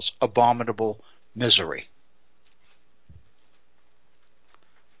child's abominable misery.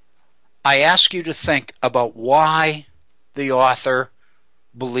 I ask you to think about why the author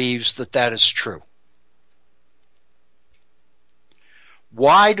believes that that is true.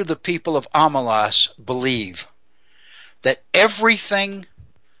 Why do the people of Amalas believe that everything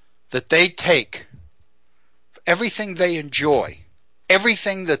that they take, everything they enjoy,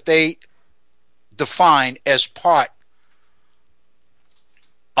 everything that they define as part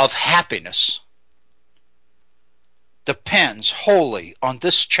of happiness depends wholly on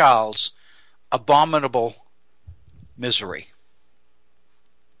this child's abominable misery?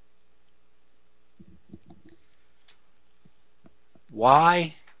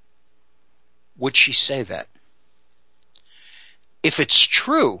 Why would she say that? If it's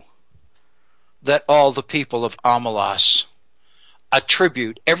true that all the people of Amalas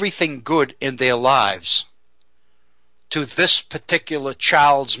attribute everything good in their lives to this particular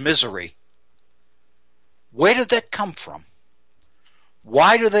child's misery, where did that come from?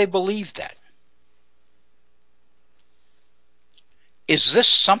 Why do they believe that? Is this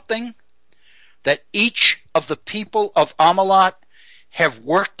something that each of the people of Amalat have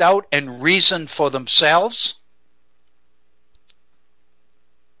worked out and reasoned for themselves?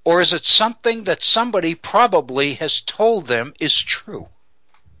 Or is it something that somebody probably has told them is true?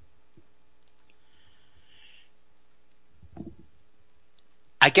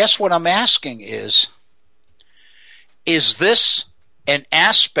 I guess what I'm asking is this an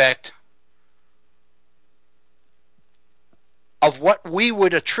aspect of what we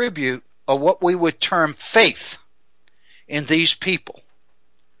would attribute or what we would term faith in these people?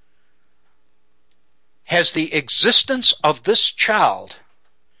 Has the existence of this child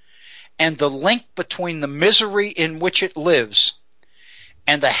and the link between the misery in which it lives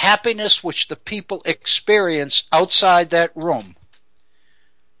and the happiness which the people experience outside that room,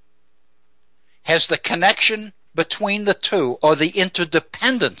 has the connection between the two, or the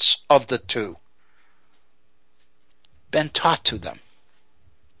interdependence of the two, been taught to them?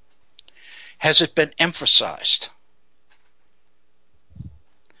 Has it been emphasized?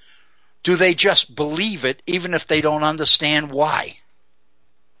 Do they just believe it even if they don't understand why?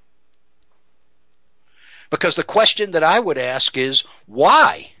 Because the question that I would ask is,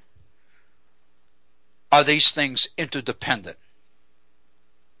 why are these things interdependent?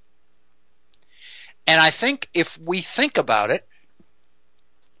 And I think if we think about it,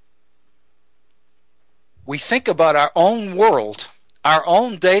 we think about our own world, our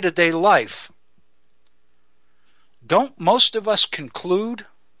own day-to-day life, don't most of us conclude?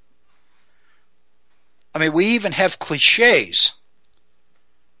 I mean, we even have cliches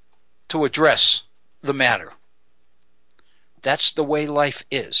to address the matter. That's the way life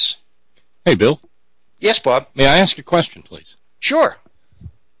is. Hey, Bill. Yes, Bob. May I ask a question, please? Sure.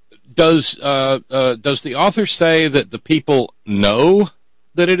 Does the author say that the people know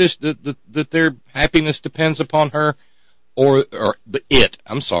that it is that their happiness depends upon her, or the it?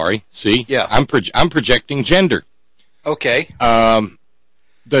 I'm sorry. See, yeah, I'm projecting gender. Okay.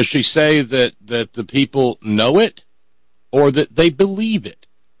 Does she say that the people know it or that they believe it?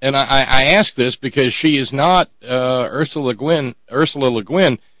 And I ask this because she is not, Ursula Le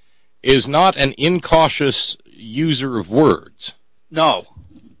Guin is not an incautious user of words. No.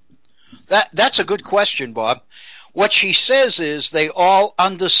 That's a good question, Bob. What she says is they all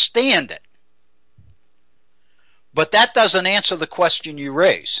understand it. But that doesn't answer the question you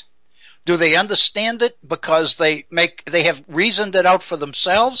raise. Do they understand it because they have reasoned it out for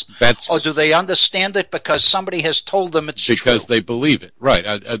themselves? Or do they understand it because somebody has told them it's true? Because they believe it,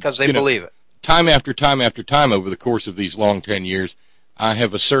 right. Because they believe it. Time after time after time over the course of these long 10 years, I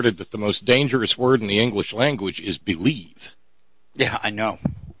have asserted that the most dangerous word in the English language is believe. Yeah, I know.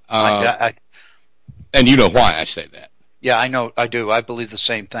 And you know why I say that. Yeah, I know. I do. I believe the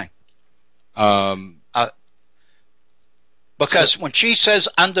same thing. Because when she says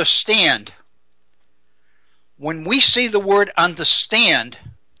understand, when we see the word understand,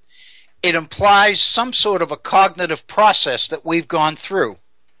 it implies some sort of a cognitive process that we've gone through.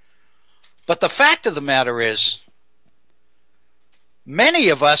 But the fact of the matter is, many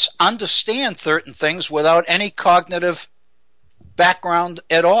of us understand certain things without any cognitive background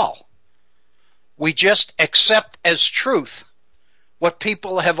at all. We just accept as truth what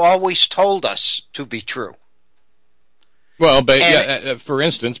people have always told us to be true. Well, for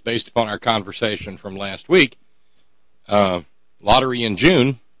instance, based upon our conversation from last week, lottery in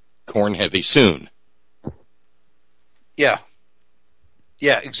June, corn heavy soon. Yeah.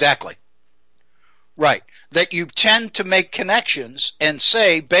 Yeah, exactly. Right. That you tend to make connections and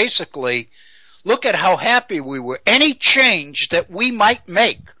say, basically, look at how happy we were. Any change that we might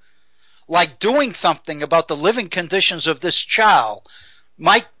make, like doing something about the living conditions of this child,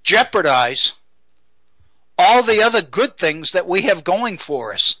 might jeopardize all the other good things that we have going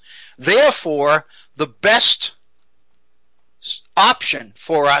for us. Therefore, the best option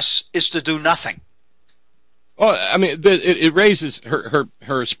for us is to do nothing. Well, I mean, it raises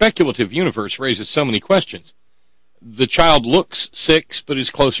her speculative universe raises so many questions. The child looks 6 but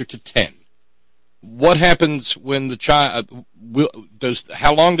is closer to 10. What happens when the child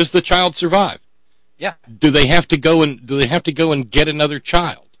how long does the child survive? Yeah. Do they have to go and get another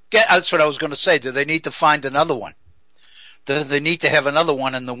child? That's what I was going to say. Do they need to find another one? Do they need to have another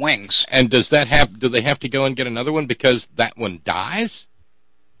one in the wings? And do they have to go and get another one because that one dies?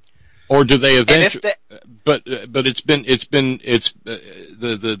 Or do they eventually? But the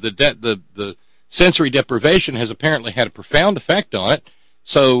sensory deprivation has apparently had a profound effect on it.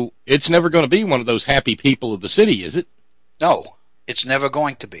 So it's never going to be one of those happy people of the city, is it? No, it's never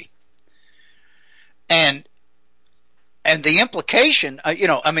going to be. And the implication,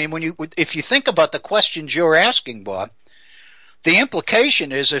 if you think about the questions you're asking, Bob, the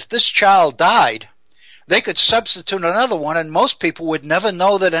implication is if this child died, they could substitute another one and most people would never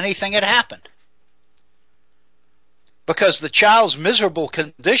know that anything had happened. Because the child's miserable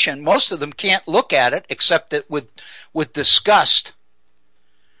condition, most of them can't look at it except that with disgust.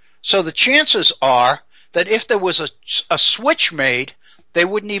 So the chances are that if there was a switch made, they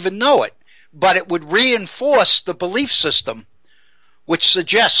wouldn't even know it. But it would reinforce the belief system, which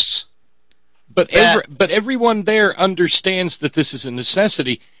suggests. But everyone there understands that this is a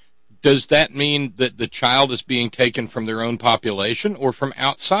necessity. Does that mean that the child is being taken from their own population or from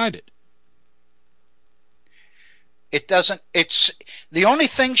outside it? It doesn't. It's the only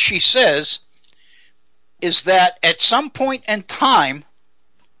thing she says is that at some point in time,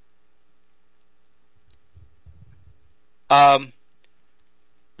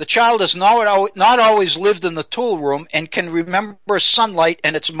 the child has not always lived in the tool room and can remember sunlight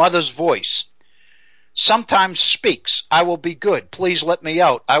and its mother's voice. Sometimes speaks, "I will be good. Please let me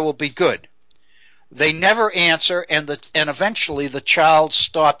out. I will be good." They never answer, and eventually the child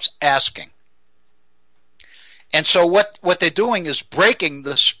stops asking. And so what they're doing is breaking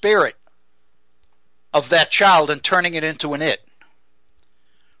the spirit of that child and turning it into an it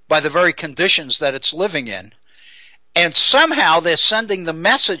by the very conditions that it's living in. And somehow they're sending the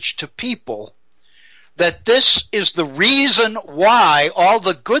message to people that this is the reason why all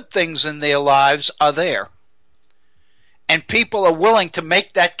the good things in their lives are there. And people are willing to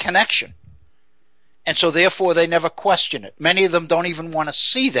make that connection. And so therefore they never question it. Many of them don't even want to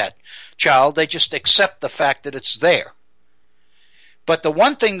see that child. They just accept the fact that it's there. But the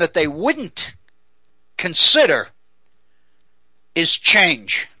one thing that they wouldn't consider is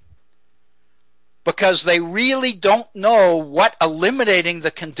change. Because they really don't know what eliminating the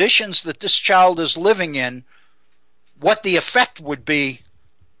conditions that this child is living in, what the effect would be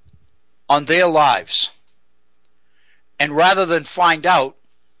on their lives. And rather than find out,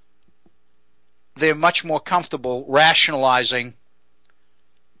 they're much more comfortable rationalizing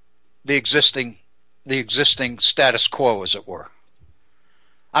the existing status quo, as it were.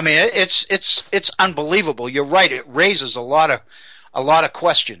 I mean, it's unbelievable. You're right. It raises a lot of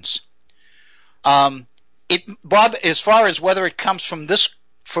questions. Bob, as far as whether it comes from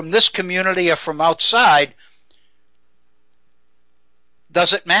this community or from outside,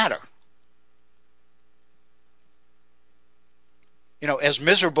 does it matter? You know, as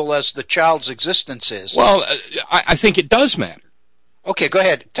miserable as the child's existence is. Well, I think it does matter. Okay, go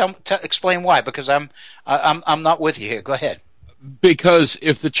ahead. Explain why, because I'm not with you here. Go ahead. Because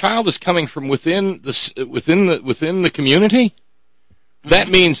if the child is coming from within the community, that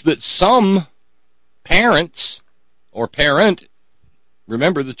means that some parents or parent,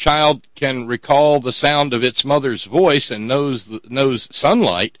 remember, the child can recall the sound of its mother's voice and knows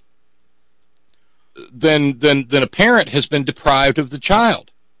sunlight. Then a parent has been deprived of the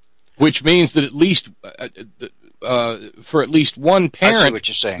child, which means that at least for at least one parent, I see what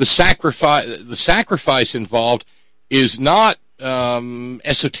you're saying. the sacrifice involved is not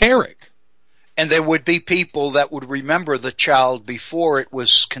esoteric. And there would be people that would remember the child before it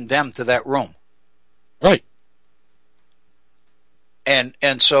was condemned to that room. Right.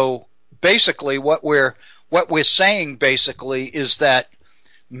 And so basically what we're saying basically is that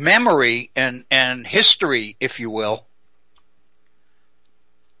memory and history, if you will,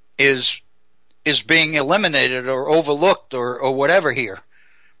 is being eliminated or overlooked or whatever here,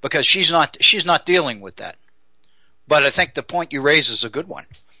 because she's not dealing with that. But I think the point you raise is a good one.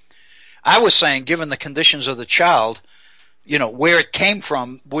 I was saying, given the conditions of the child, you know, where it came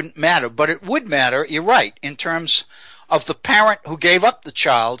from wouldn't matter, but it would matter, you're right, in terms of the parent who gave up the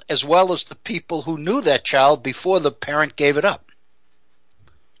child as well as the people who knew that child before the parent gave it up.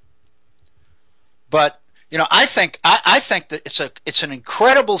 But, you know, I think that it's an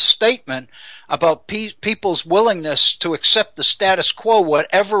incredible statement about people's willingness to accept the status quo,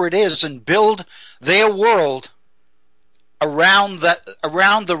 whatever it is, and build their world around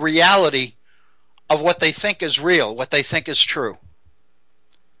the reality of what they think is real, what they think is true.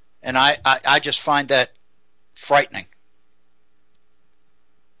 And I just find that frightening.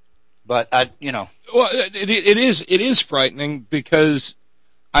 But well, it is frightening, because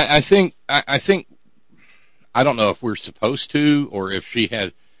I think I don't know if we're supposed to, or if she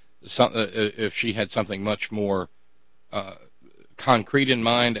had something much more concrete in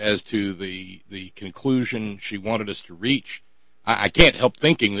mind as to the conclusion she wanted us to reach. I can't help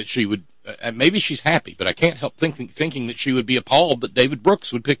thinking that she would. Maybe she's happy, but I can't help thinking that she would be appalled that David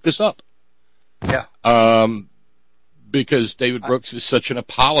Brooks would pick this up. Yeah. Because David Brooks is such an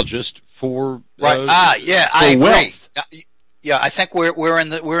apologist for right. Yeah, for I agree. wealth. Yeah, I think we're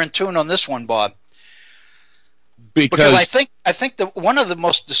in tune on this one, Bob. Because I think that one of the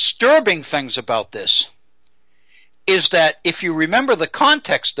most disturbing things about this is that if you remember the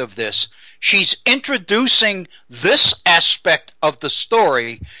context of this, she's introducing this aspect of the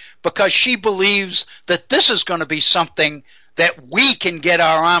story because she believes that this is going to be something that we can get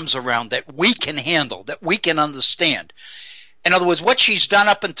our arms around, that we can handle, that we can understand. In other words, what she's done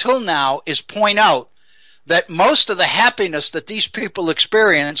up until now is point out that most of the happiness that these people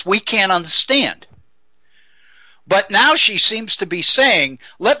experience, we can't understand. But now she seems to be saying,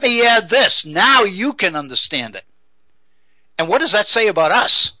 let me add this, now you can understand it. And what does that say about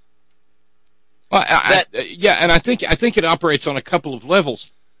us? Well, yeah, and I think it operates on a couple of levels.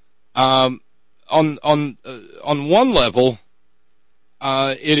 On one level,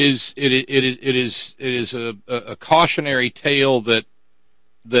 it is a cautionary tale that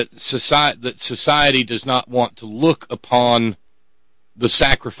society does not want to look upon the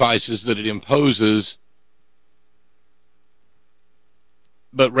sacrifices that it imposes,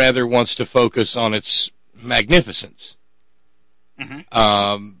 but rather wants to focus on its magnificence.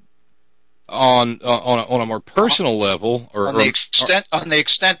 Mm-hmm. On a more personal level, on the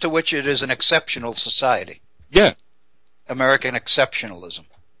extent to which it is an exceptional society. Yeah, American exceptionalism.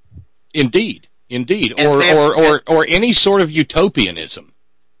 Indeed, or any sort of utopianism.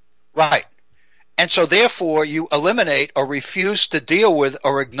 Right, and so therefore you eliminate or refuse to deal with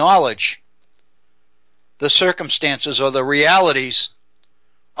or acknowledge the circumstances or the realities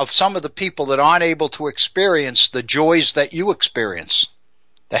of some of the people that aren't able to experience the joys that you experience,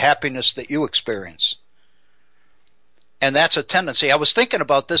 the happiness that you experience. And that's a tendency. I was thinking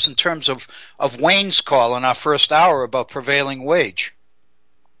about this in terms of Wayne's call in our first hour about prevailing wage.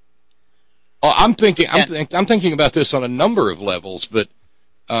 Oh, I'm thinking about this on a number of levels, but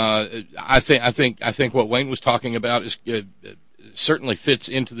I think what Wayne was talking about is certainly fits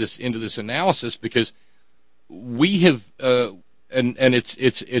into this analysis, because we have and it's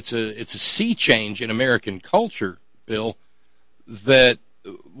a sea change in American culture, Bill, that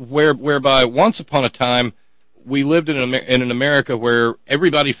whereby once upon a time we lived in an America where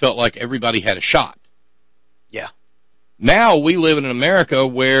everybody felt like everybody had a shot. Yeah. Now we live in an America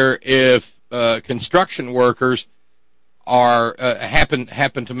where if construction workers are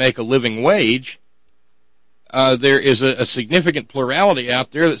happen to make a living wage, there is a significant plurality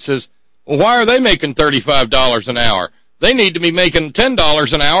out there that says, well, why are they making $35 an hour? They need to be making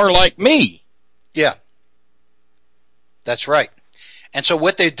 $10 an hour like me. Yeah. That's right. And so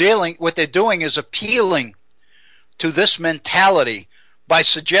what they're doing is appealing to this mentality by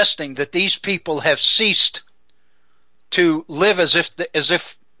suggesting that these people have ceased to live as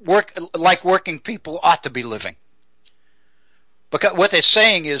if working people ought to be living. Because what they're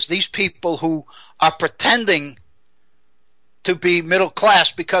saying is these people who are pretending to be middle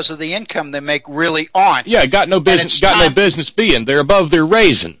class because of the income they make really aren't. Yeah, got no business being. They're above their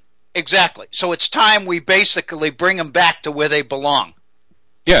raising. Exactly. So it's time we basically bring them back to where they belong.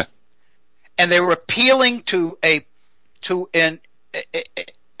 Yeah. And they were appealing to a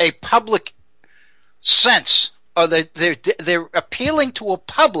public sense, or they're appealing to a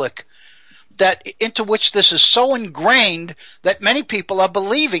public that into which this is so ingrained that many people are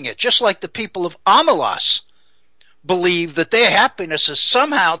believing it, just like the people of Amalas believe that their happiness is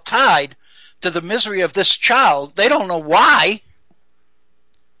somehow tied to the misery of this child. They don't know why,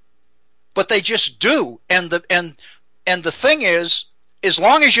 but they just do. And the thing is, as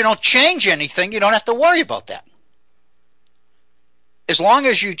long as you don't change anything, you don't have to worry about that. As long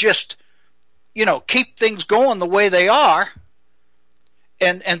as you just, keep things going the way they are.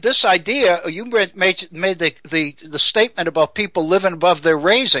 And this idea, you made the statement about people living above their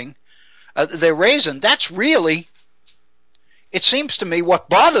raising, that's really, it seems to me, what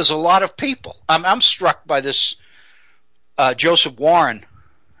bothers a lot of people. I'm struck by this Joseph Warren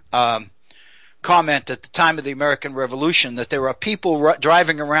comment at the time of the American Revolution that there are people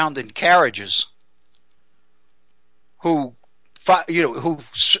driving around in carriages who a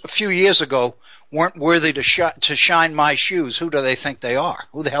few years ago weren't worthy to shine my shoes. Who do they think they are?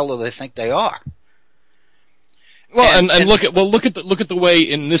 Who the hell do they think they are? Well, and look at the way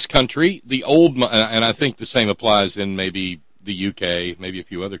in this country the old, and I think the same applies in maybe the UK, maybe a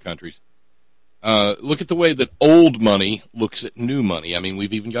few other countries. Look at the way that old money looks at new money. I mean,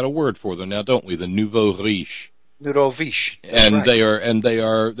 we've even got a word for them now, don't we? The nouveau riche. Nouveau riche. And right.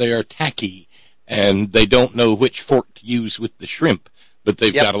 they are tacky, and they don't know which fork to use with the shrimp, but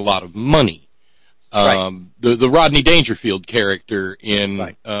they've got a lot of money. Right. The Rodney Dangerfield character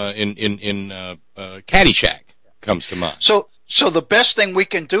in Caddyshack comes to mind. So the best thing we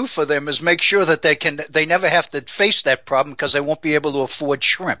can do for them is make sure that they never have to face that problem because they won't be able to afford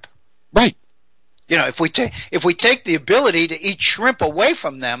shrimp. Right. If we take the ability to eat shrimp away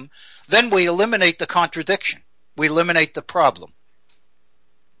from them, then we eliminate the contradiction. We eliminate the problem.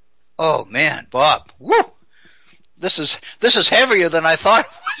 Oh man, Bob. Woo! This is heavier than I thought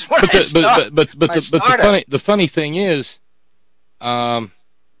it was when I started. But the funny thing is,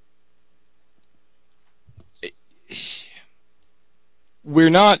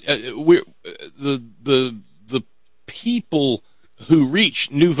 we're not the people who reach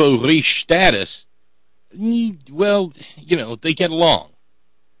nouveau riche status. Well, they get along.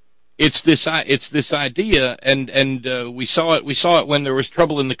 It's this idea, and we saw it when there was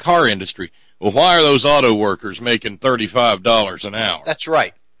trouble in the car industry. Well, why are those auto workers making $35 an hour? That's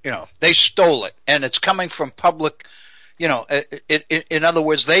right. They stole it, and it's coming from public. In other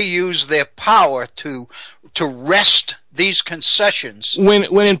words, they use their power to wrest these concessions. When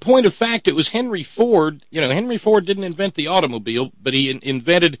in point of fact, it was Henry Ford. Henry Ford didn't invent the automobile, but he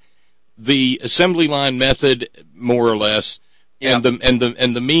invented the assembly line method, more or less, and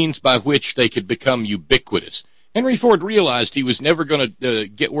the means by which they could become ubiquitous. Henry Ford realized he was never going to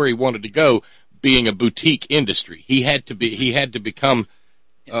get where he wanted to go, being a boutique industry. He had to become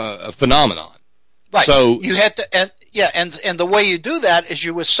a phenomenon. Right. So you had to, and the way you do that is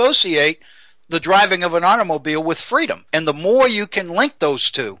you associate the driving of an automobile with freedom, and the more you can link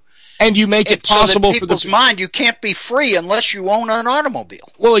those two, and you make it possible so that for people's mind, you can't be free unless you own an automobile.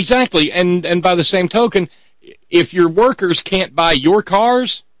 Well, exactly, and by the same token, if your workers can't buy your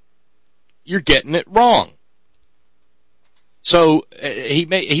cars, you're getting it wrong. So he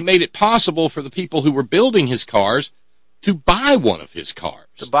made it possible for the people who were building his cars to buy one of his cars,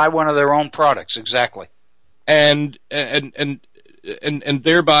 to buy one of their own products, exactly, and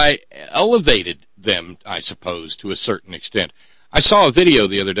thereby elevated them, I suppose, to a certain extent. I saw a video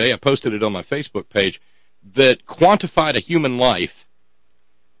the other day, I posted it on my Facebook page, that quantified a human life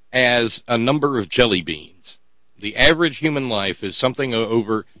as a number of jelly beans. The average human life is something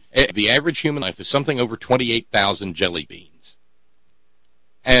over 28,000 jelly beans.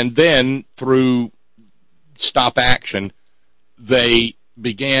 And then through stop action, they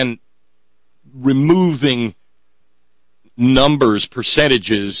began removing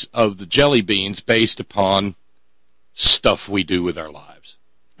percentages of the jelly beans based upon stuff we do with our lives.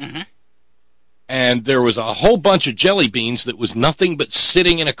 Mm-hmm. And there was a whole bunch of jelly beans that was nothing but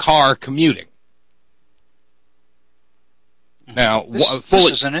sitting in a car commuting. Now, this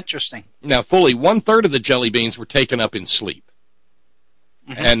is an interesting. Now, fully 1/3 of the jelly beans were taken up in sleep.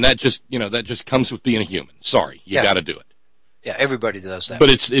 Mm-hmm. And that just comes with being a human. Sorry, you got to do it. Yeah, everybody does that.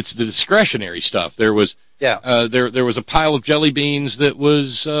 But it's the discretionary stuff. There was there was a pile of jelly beans that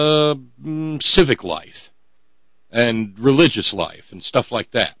was civic life and religious life and stuff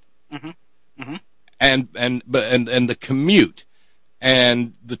like that. Mm-hmm. Mm-hmm. And the commute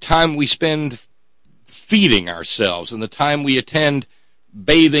and the time we spend feeding ourselves and the time we attend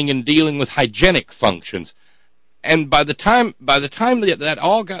bathing and dealing with hygienic functions. And by the time that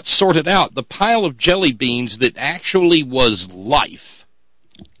all got sorted out, the pile of jelly beans that actually was life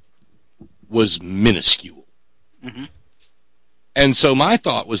was minuscule. Mm-hmm. And so my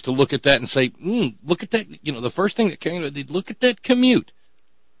thought was to look at that and say, look at that. The first thing that came to look at that commute.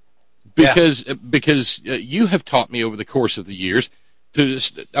 Because you have taught me over the course of the years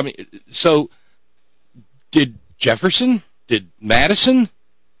so did Jefferson, did Madison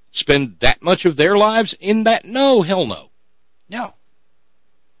spend that much of their lives in that? No, hell no. No.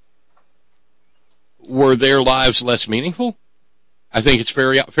 Were their lives less meaningful? I think it's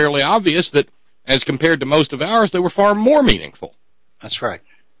fairly obvious that as compared to most of ours, they were far more meaningful. That's right.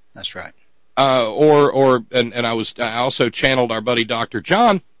 That's right. I also channeled our buddy Dr.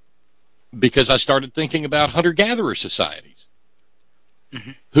 John because I started thinking about hunter-gatherer societies.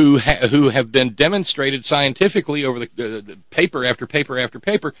 Mm-hmm. who have been demonstrated scientifically over the paper after paper after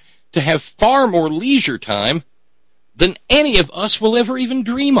paper to have far more leisure time than any of us will ever even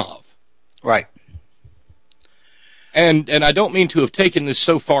dream of. Right. And I don't mean to have taken this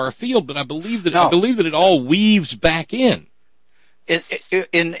so far afield, but I believe that it all weaves back in.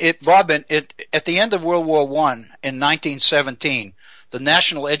 Bob, at the end of World War I in 1917, the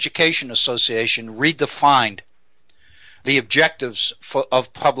National Education Association redefined the objectives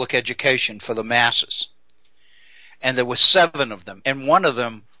of public education for the masses. And there were 7 of them, and one of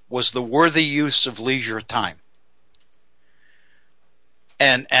them was the worthy use of leisure time.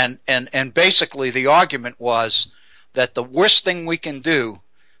 And basically the argument was that the worst thing we can do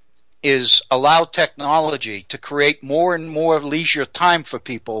is allow technology to create more and more leisure time for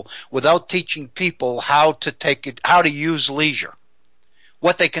people without teaching people how to use leisure.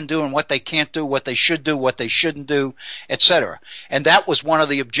 What they can do and what they can't do, what they should do, what they shouldn't do, etc. And that was one of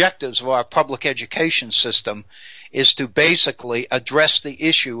the objectives of our public education system, is to basically address the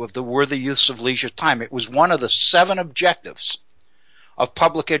issue of the worthy use of leisure time. It was one of the 7 objectives of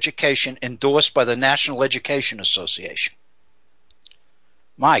public education endorsed by the National Education Association.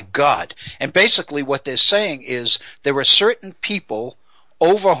 My God. And basically what they're saying is there are certain people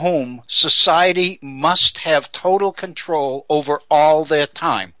over whom society must have total control over all their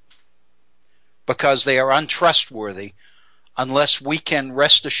time because they are untrustworthy unless we can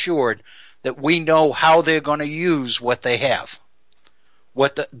rest assured that we know how they're going to use what they have,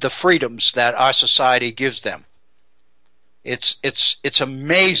 what the freedoms that our society gives them. It's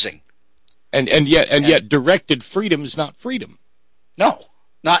amazing. And yet directed freedom is not freedom. No.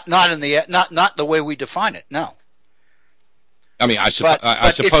 Not the way we define it. No. I mean, I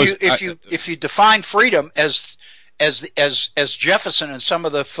suppose if you define freedom as Jefferson and some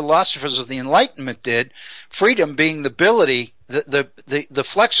of the philosophers of the Enlightenment did, freedom being the ability, the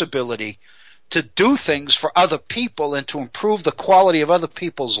flexibility to do things for other people and to improve the quality of other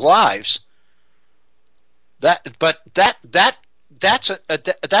people's lives. That's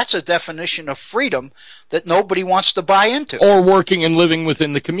a definition of freedom that nobody wants to buy into. Or working and living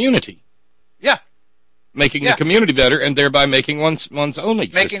within the community. Yeah. Making the community better and thereby making one's own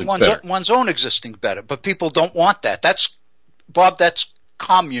existence better. One's own existence better. But people don't want that. That's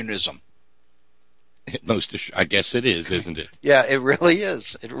communism. I guess it is, isn't it? Yeah, it really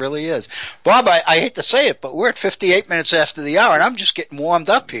is. It really is. Bob, I hate to say it, but we're at 58 minutes after the hour, and I'm just getting warmed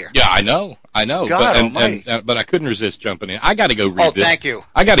up here. Yeah, I know. God but I couldn't resist jumping in. I got to go read this. Oh, thank you.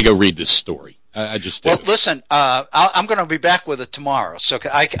 I got to go read this story. I just well, listen. I'm going to be back with it tomorrow. So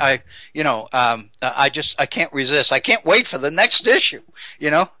I can't resist. I can't wait for the next issue.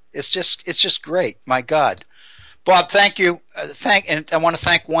 It's just great. My God, Bob, thank you. And I want to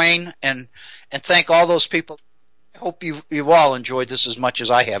thank Wayne and thank all those people. I hope you've all enjoyed this as much as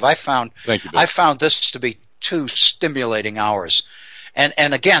I have. Thank you, Bill. I found this to be 2 stimulating hours, and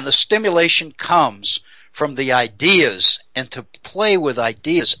again, the stimulation comes from the ideas and to play with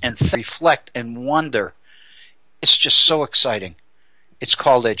ideas and reflect and wonder. It's just so exciting. It's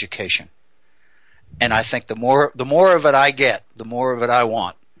called education. And I think the more of it I get, the more of it I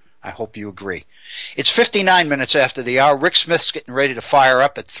want. I hope you agree. It's 59 minutes after the hour. Rick Smith's getting ready to fire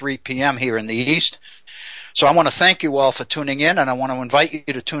up at 3 p.m. here in the East. So I want to thank you all for tuning in, and I want to invite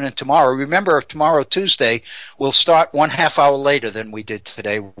you to tune in tomorrow. Remember, tomorrow, Tuesday, we'll start 1/2 hour later than we did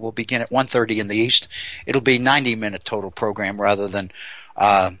today. We'll begin at 1:30 in the East. It'll be 90-minute total program rather than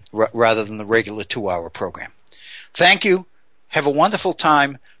the regular 2-hour program. Thank you. Have a wonderful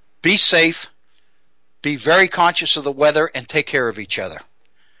time. Be safe. Be very conscious of the weather, and take care of each other.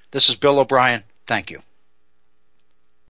 This is Bill O'Brien. Thank you.